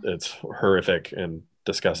 Yeah. It's horrific and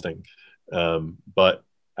disgusting, but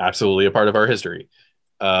absolutely a part of our history.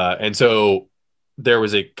 And so there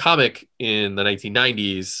was a comic in the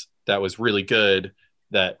 1990s that was really good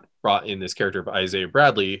that brought in this character of Isaiah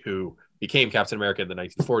Bradley, who became Captain America in the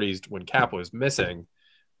 1940s when Cap was missing.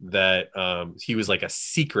 That he was like a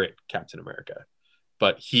secret Captain America,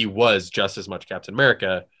 but he was just as much Captain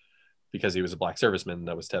America because he was a black serviceman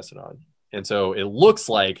that was tested on. And so it looks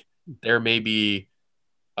like there may be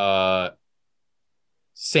Sam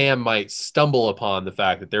might stumble upon the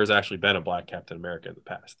fact that there's actually been a black Captain America in the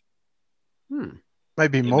past.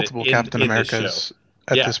 Might be multiple Captain Americas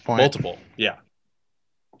at this point. Multiple, yeah.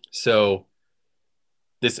 So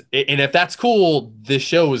this, and if that's cool, this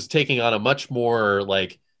show is taking on a much more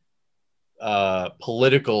like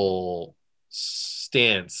political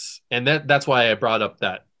stance, and that's why I brought up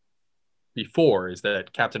that before, is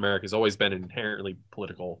that Captain America has always been an inherently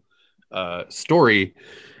political story,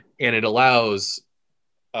 and it allows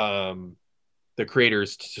the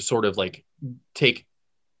creators to sort of like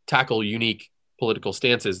tackle unique political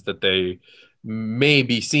stances that they may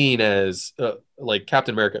be seen as like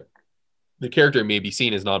Captain America, the character may be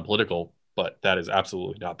seen as non-political, but that is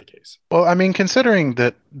absolutely not the case. Well, I mean, considering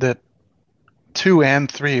that 2 and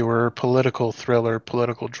 3 were political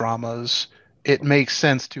dramas, it makes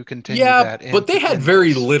sense to continue that. But they had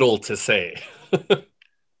very little to say.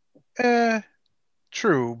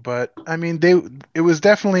 True, but I mean, it was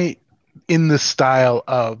definitely in the style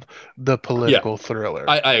of the political thriller.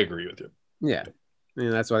 I agree with you. Yeah, I mean,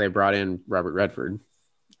 that's why they brought in Robert Redford.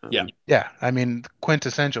 Yeah. I mean,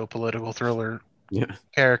 quintessential political thriller. Yeah,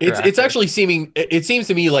 character. It's actually it seems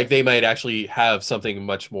to me like they might actually have something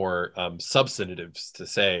much more substantive to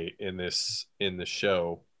say in this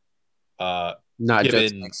show. Not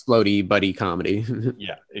just explodey buddy comedy.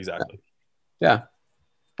 Yeah, exactly. Yeah.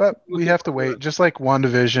 But we have to wait. Just like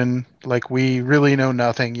WandaVision, like we really know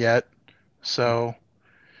nothing yet. So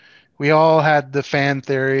we all had the fan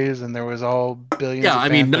theories, and there was all billions of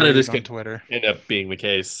fan none of this on Twitter. End up being the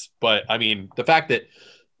case. But I mean, the fact that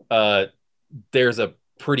there's a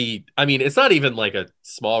pretty, I mean, it's not even like a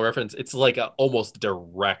small reference. It's like a almost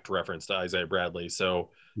direct reference to Isaiah Bradley. So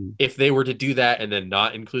if they were to do that and then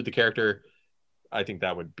not include the character, I think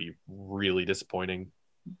that would be really disappointing.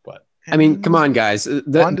 But I mean, come on, guys.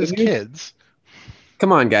 Wanda's kids.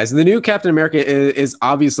 Come on, guys. The new Captain America is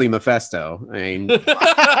obviously Mephisto. I mean,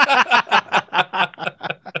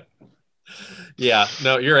 yeah,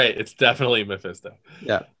 no, you're right. It's definitely Mephisto.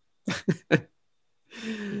 Yeah. All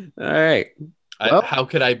right. How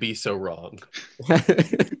could I be so wrong?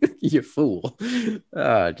 You fool.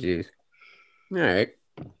 Oh, geez. All right.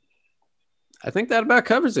 I think that about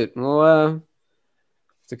covers it. We'll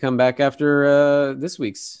to come back after this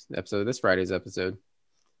week's episode, this Friday's episode.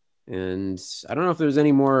 And I don't know if there's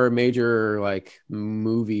any more major like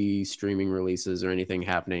movie streaming releases or anything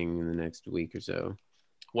happening in the next week or so.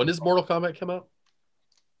 When does Mortal Kombat come out?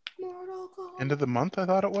 End of the month, I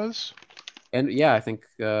thought it was. And yeah, I think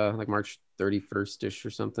like March 31st-ish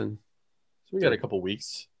or something. So we got a couple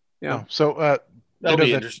weeks. Yeah. Oh, so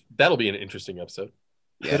that'll be an interesting episode.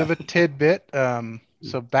 Bit of a tidbit.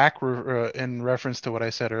 So back in reference to what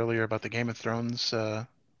I said earlier about the Game of Thrones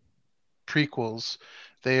prequels,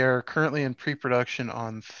 they are currently in pre-production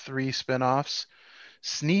on 3 spin-offs.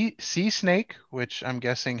 Sea Snake, which I'm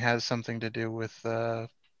guessing has something to do with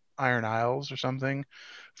Iron Isles or something.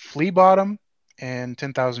 Flea Bottom, and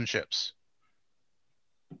 10,000 Ships.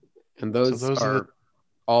 And those are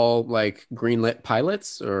all like greenlit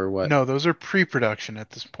pilots or what? No, those are pre-production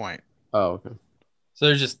at this point. Oh, okay. So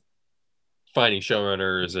they're just finding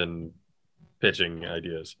showrunners and pitching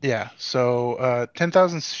ideas. Yeah. So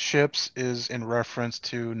 10,000 Ships is in reference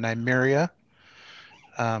to Nymeria.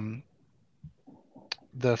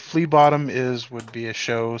 The Flea Bottom would be a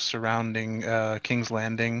show surrounding King's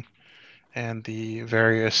Landing and the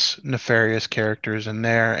various nefarious characters in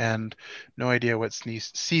there, and no idea what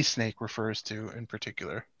Sea Snake refers to in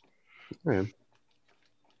particular. Yeah.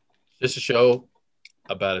 Just a show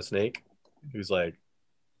about a snake who's like,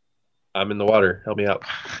 I'm in the water, help me out.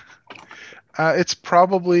 It's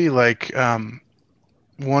probably like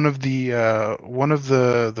one of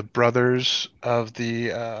the brothers of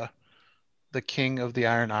the the King of the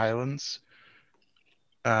Iron Islands.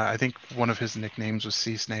 I think one of his nicknames was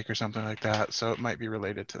Sea Snake or something like that, so it might be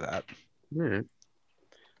related to that. Right.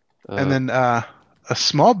 And then a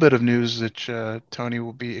small bit of news that Tony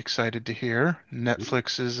will be excited to hear.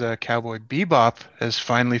 Netflix's Cowboy Bebop has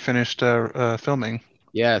finally finished filming.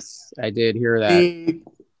 Yes, I did hear that.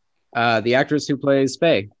 The actress who plays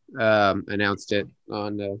Faye announced it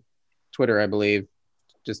on Twitter, I believe.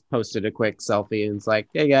 Just posted a quick selfie and it's like,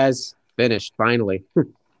 hey guys, finished finally.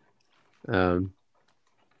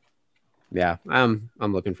 Yeah, I'm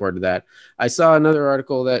looking forward to that. I saw another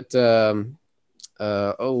article that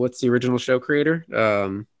what's the original show creator?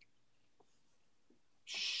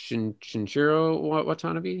 Shinichiro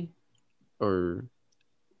Watanabe, or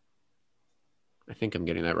I think I'm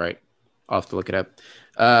getting that right. I'll have to look it up.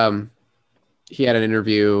 He had an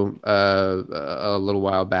interview a little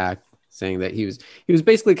while back saying that he was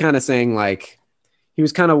basically kind of saying like he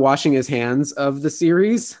was kind of washing his hands of the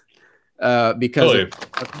series because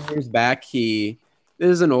a few years back this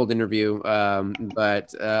is an old interview,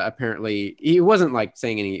 but apparently he wasn't like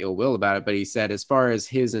saying any ill will about it, but he said as far as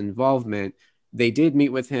his involvement, they did meet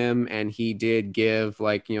with him and he did give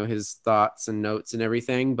like, his thoughts and notes and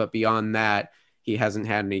everything. But beyond that, he hasn't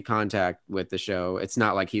had any contact with the show. It's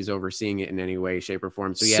not like he's overseeing it in any way, shape, or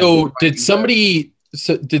form. So did somebody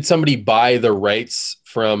buy the rights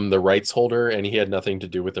from the rights holder and he had nothing to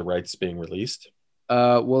do with the rights being released?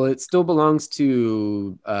 Well, it still belongs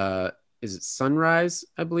to is it Sunrise,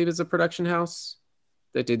 I believe, is a production house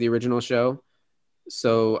that did the original show.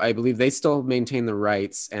 So I believe they still maintain the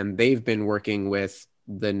rights and they've been working with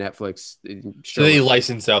the Netflix show. So they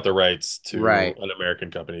license out the rights to Right. an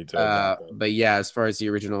American company but yeah, as far as the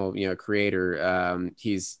original, creator,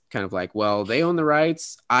 he's kind of like, well, they own the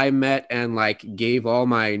rights. I met and like gave all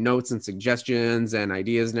my notes and suggestions and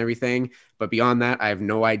ideas and everything. But beyond that, I have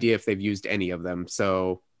no idea if they've used any of them.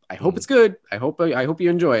 So I hope it's good. I hope you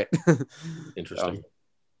enjoy it. Interesting.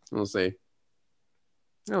 We'll see.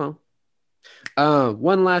 Oh,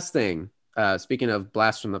 one last thing. Speaking of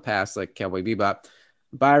blast from the past, like Cowboy Bebop,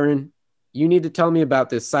 Byron, you need to tell me about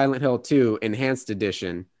this Silent Hill 2 Enhanced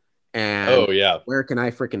Edition. And where can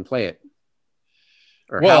I freaking play it?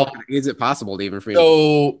 Or is it possible to even free?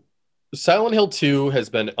 So Silent Hill 2 has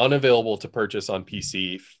been unavailable to purchase on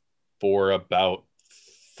PC for about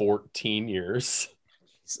 14 years.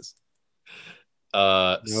 Jesus.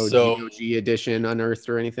 No GOG edition unearthed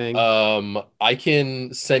or anything? I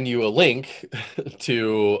can send you a link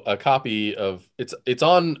to a copy of it's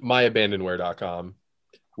on myabandonware.com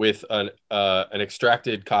with an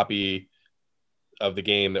extracted copy of the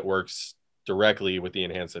game that works directly with the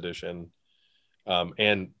enhanced edition.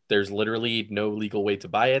 And there's literally no legal way to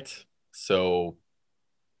buy it. So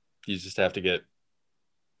you just have to get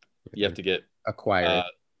acquired.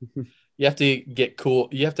 You have to get cool.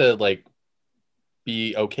 You have to like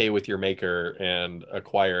be okay with your maker and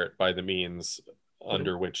acquire it by the means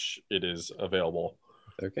under which it is available.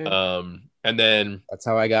 Okay. And then that's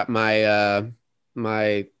how I got my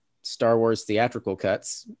my Star Wars theatrical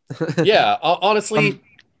cuts. Yeah, honestly,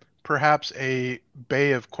 perhaps a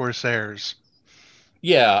Bay of Corsairs.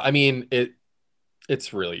 Yeah, I mean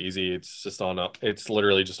it's really easy. It's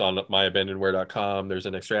literally just on myabandonware.com. There's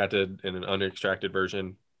an extracted and an unextracted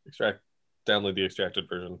version. Download the extracted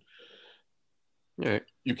version. All right.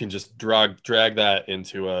 You can just drag that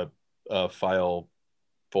into a file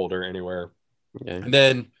folder anywhere. Okay. And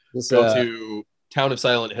then go to Town of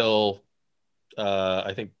Silent Hill,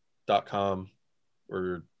 I think .com,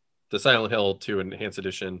 or the Silent Hill 2 Enhanced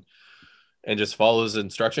Edition, and just follow those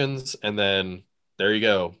instructions, and then there you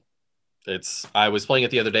go. I was playing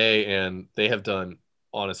it the other day, and they have done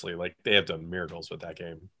miracles with that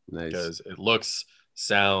game. Nice. Because it looks,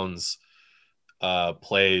 sounds,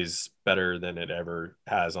 plays better than it ever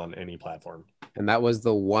has on any platform. And that was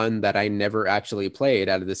the one that I never actually played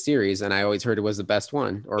out of the series, and I always heard it was the best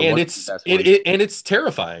one. And it's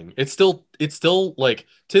terrifying. It's still like,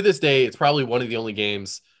 to this day, it's probably one of the only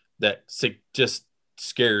games that just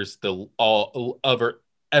scares the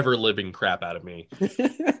ever living crap out of me.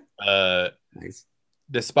 Nice.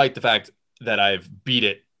 Despite the fact that I've beat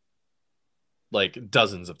it like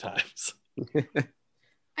dozens of times.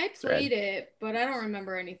 I played it, but I don't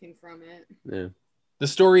remember anything from it. Yeah. The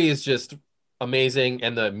story is just amazing,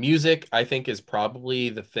 and the music, I think, is probably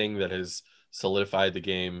the thing that has solidified the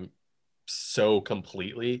game so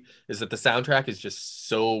completely, is that the soundtrack is just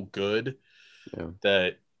so good. Yeah.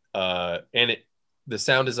 That the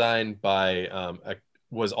sound design by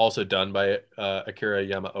was also done by Akira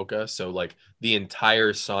Yamaoka, so like the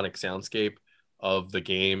entire sonic soundscape of the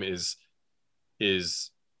game is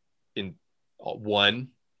in one,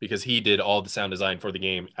 because he did all the sound design for the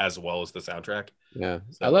game as well as the soundtrack. Yeah,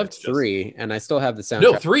 So I loved it's 3, and I still have the soundtrack.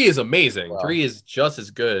 No, 3 is amazing. Wow. 3 is just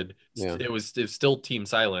as good. Yeah. It was still Team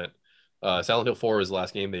Silent. Silent Hill 4 was the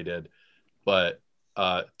last game they did, but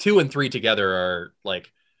 2 and 3 together are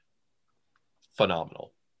like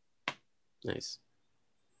phenomenal. Nice.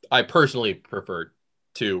 I personally prefer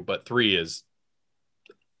 2, but 3 is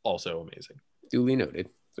also amazing. Duly noted.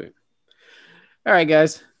 Sweet. All right,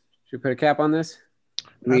 guys. Should we put a cap on this?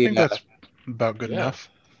 I think that's about good enough.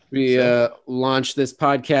 We launch this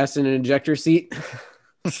podcast in an ejector seat.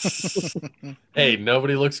 Hey,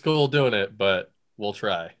 nobody looks cool doing it, but we'll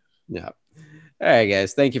try. Yeah. All right,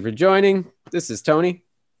 guys. Thank you for joining. This is Tony.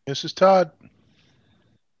 This is Todd.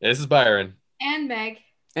 This is Byron. And Meg.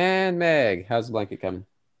 And Meg. How's the blanket coming?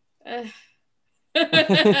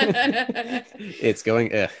 It's going.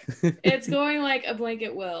 It's going like a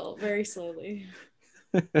blanket will, very slowly.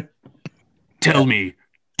 Tell me,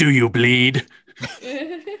 do you bleed?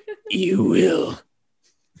 You will.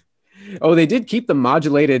 Oh, they did keep the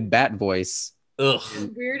modulated bat voice. Ugh.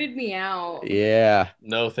 It weirded me out. Yeah.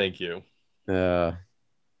 No, thank you.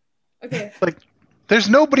 Okay. Like, there's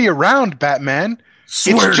nobody around, Batman.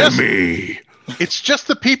 Swear to me. It's just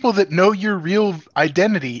the people that know your real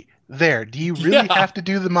identity there. Do you really have to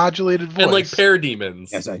do the modulated voice? And like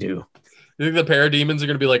parademons. Yes, I do. You think the parademons are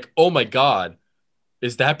going to be like, oh my God,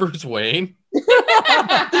 is that Bruce Wayne?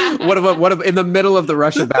 What if in the middle of the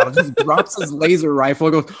Russian battle just drops his laser rifle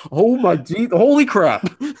and goes, oh my gee, holy crap.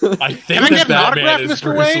 I think Can I get an Batman autograph, is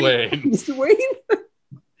Mr. Bruce Wayne? Mr.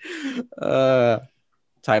 Wayne?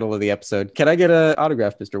 Title of the episode. Can I get an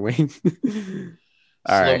autograph, Mr. Wayne?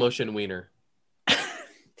 Slow motion wiener.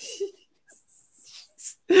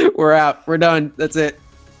 We're out. We're done. That's it.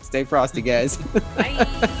 Stay frosty, guys.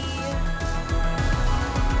 Bye.